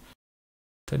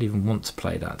 Don't even want to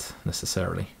play that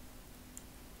necessarily.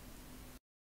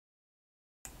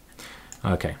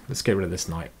 Okay, let's get rid of this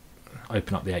knight.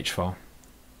 Open up the H file.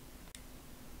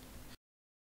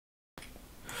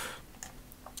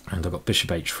 And I've got bishop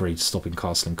h3 to stop him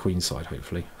castling queenside,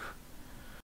 hopefully.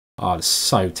 Oh, it's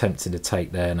so tempting to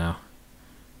take there now.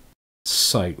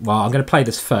 So, well, I'm going to play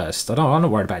this first. I'm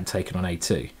not worried about him taking on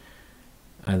a2.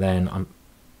 And then I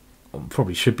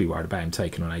probably should be worried about him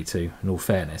taking on a2, in all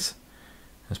fairness.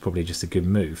 That's probably just a good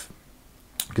move.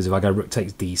 Because if I go rook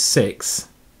takes d6...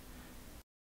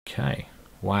 Okay,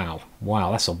 wow,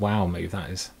 that's a wow move,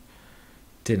 that is.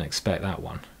 Didn't expect that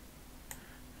one.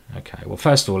 Okay, well,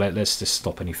 first of all, let's just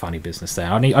stop any funny business there.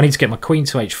 I need to get my queen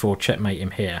to h4, checkmate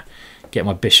him here, get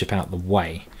my bishop out of the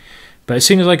way. But as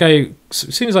soon as I do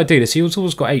this, he's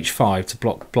always got h5 to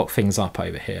block things up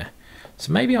over here.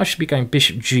 So maybe I should be going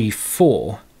bishop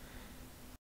g4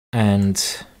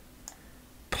 and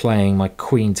playing my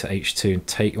queen to h2 and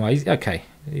take. Well, okay,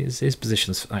 his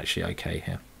position's actually okay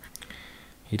here.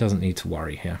 He doesn't need to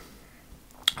worry here,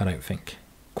 I don't think,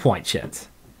 quite yet.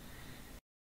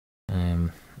 I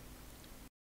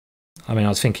mean, I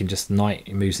was thinking just knight,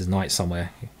 he moves his knight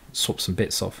somewhere, swap some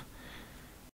bits off.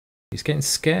 He's getting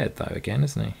scared though again,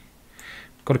 isn't he?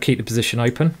 Got to keep the position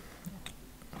open.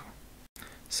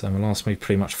 So my last move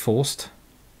pretty much forced.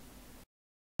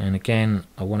 And again,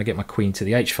 I want to get my queen to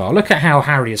the h file. Look at how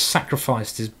Harry has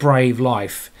sacrificed his brave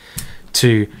life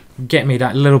to get me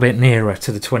that little bit nearer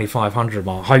to the 2500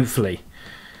 mark, hopefully.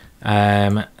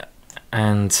 And,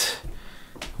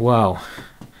 well,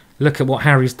 look at what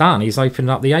Harry's done. He's opened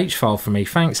up the H file for me.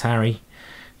 Thanks, Harry.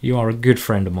 You are a good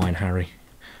friend of mine, Harry.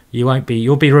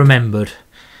 You'll be remembered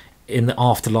in the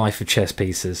afterlife of chess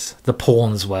pieces, the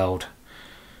pawns world.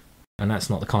 And that's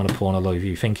not the kind of pawn a lot of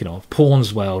you thinking of.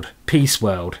 Pawns world, peace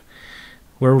world,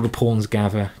 where all the pawns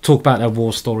gather, talk about their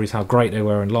war stories, how great they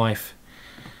were in life.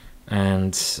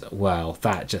 And, well,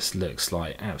 that just looks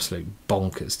like absolute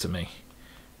bonkers to me.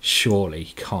 Surely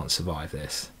he can't survive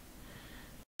this.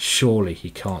 Surely he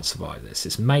can't survive this.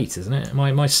 It's mate, isn't it?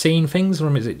 Am I seeing things,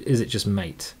 or is it just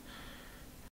mate?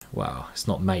 Well, it's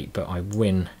not mate, but I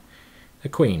win a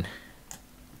queen.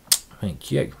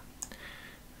 Thank you.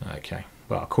 Okay,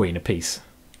 well, queen apiece.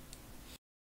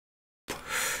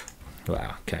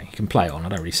 Well, okay, you can play on. I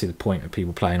don't really see the point of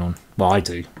people playing on. Well, I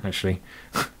do, actually.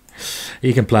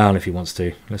 He can play on if he wants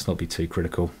to. Let's not be too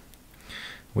critical.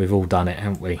 We've all done it,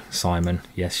 haven't we, Simon?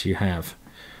 Yes, you have.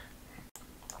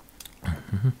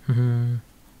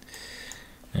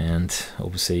 And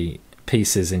obviously,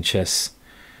 pieces in chess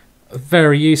are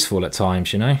very useful at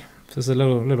times. You know, there's a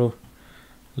little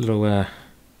bit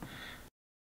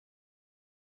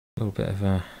of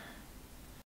a.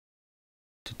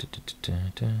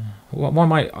 Why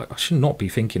am I should not be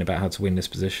thinking about how to win this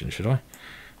position, should I?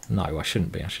 No, I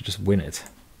shouldn't be. I should just win it.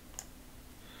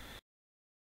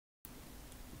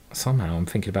 Somehow I'm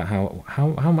thinking about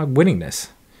how am I winning this?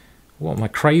 What, am I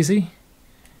crazy?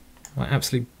 Am I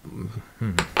absolutely...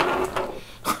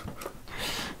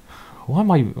 Why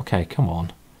am I... Okay, come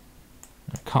on.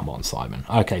 Come on, Simon.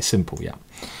 Okay, simple, yeah.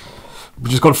 We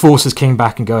just got to force his king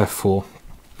back and go f4.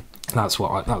 That's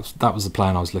what that was the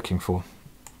plan I was looking for.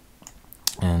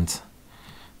 And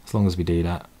as long as we do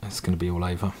that, it's going to be all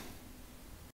over.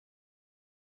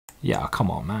 Yeah, come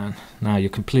on, man. Now you're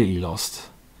completely lost.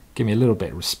 Give me a little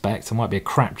bit of respect. I might be a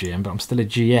crap GM, but I'm still a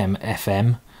GM,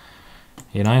 FM.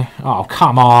 You know? Oh,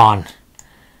 come on.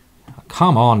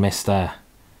 Come on, mister.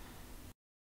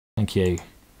 Thank you.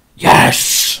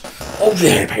 Yes! Oh,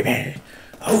 yeah, baby.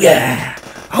 Oh, yeah.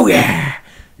 Oh, yeah.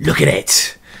 Look at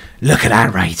it. Look at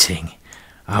that rating.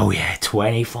 Oh, yeah,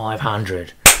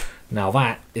 2,500. Now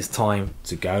that is time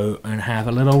to go and have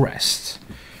a little rest.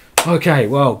 Okay,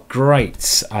 well,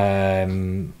 great.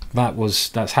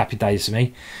 That's happy days for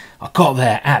me. I got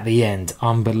there at the end,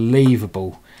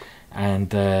 unbelievable,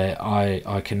 and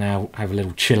I can now have a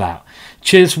little chill out.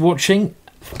 Cheers for watching.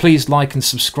 Please like and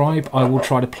subscribe. I will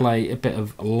try to play a bit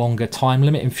of a longer time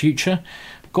limit in future.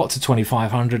 Got to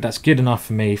 2,500. That's good enough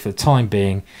for me for the time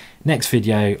being. Next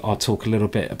video, I'll talk a little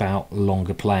bit about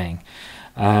longer playing,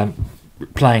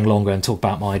 playing longer, and talk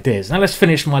about my ideas. Now let's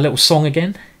finish my little song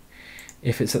again,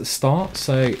 if it's at the start.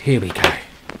 So here we go.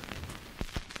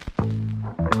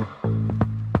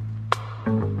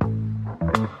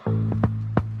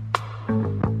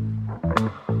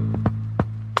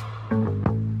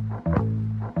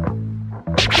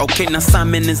 Okay, now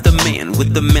Simon is the man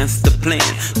with the master plan.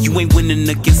 You ain't winning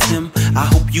against him. I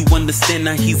hope you understand.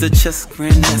 Now he's a chess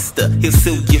grandmaster. He'll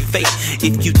seal your fate.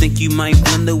 If you think you might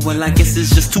blunder, well, I guess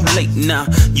it's just too late. Now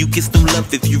you get some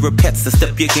love if you're a pet, so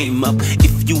step your game up.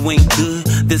 If you ain't good,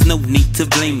 there's no need to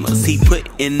blame us. He put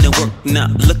in the work. Now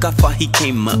look how far he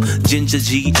came up.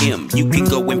 GingerGM, you can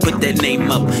go and put that name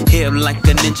up. Hair like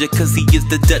a ninja, cause he is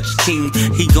the Dutch king.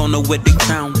 He gonna wear the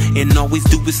crown and always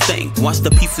do his thing. Watch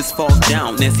the pieces fall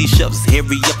down as he shoves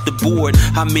Harry up the board.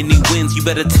 How many wins? You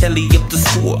better tally up the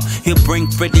score. He'll bring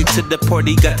Freddie to the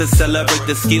party. Got to celebrate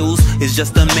the skills. It's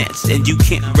just a match and you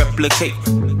can't replicate.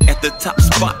 At the top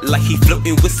spot like he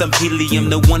floating with some helium.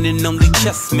 The one and only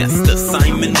chess master,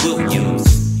 Simon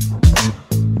Williams.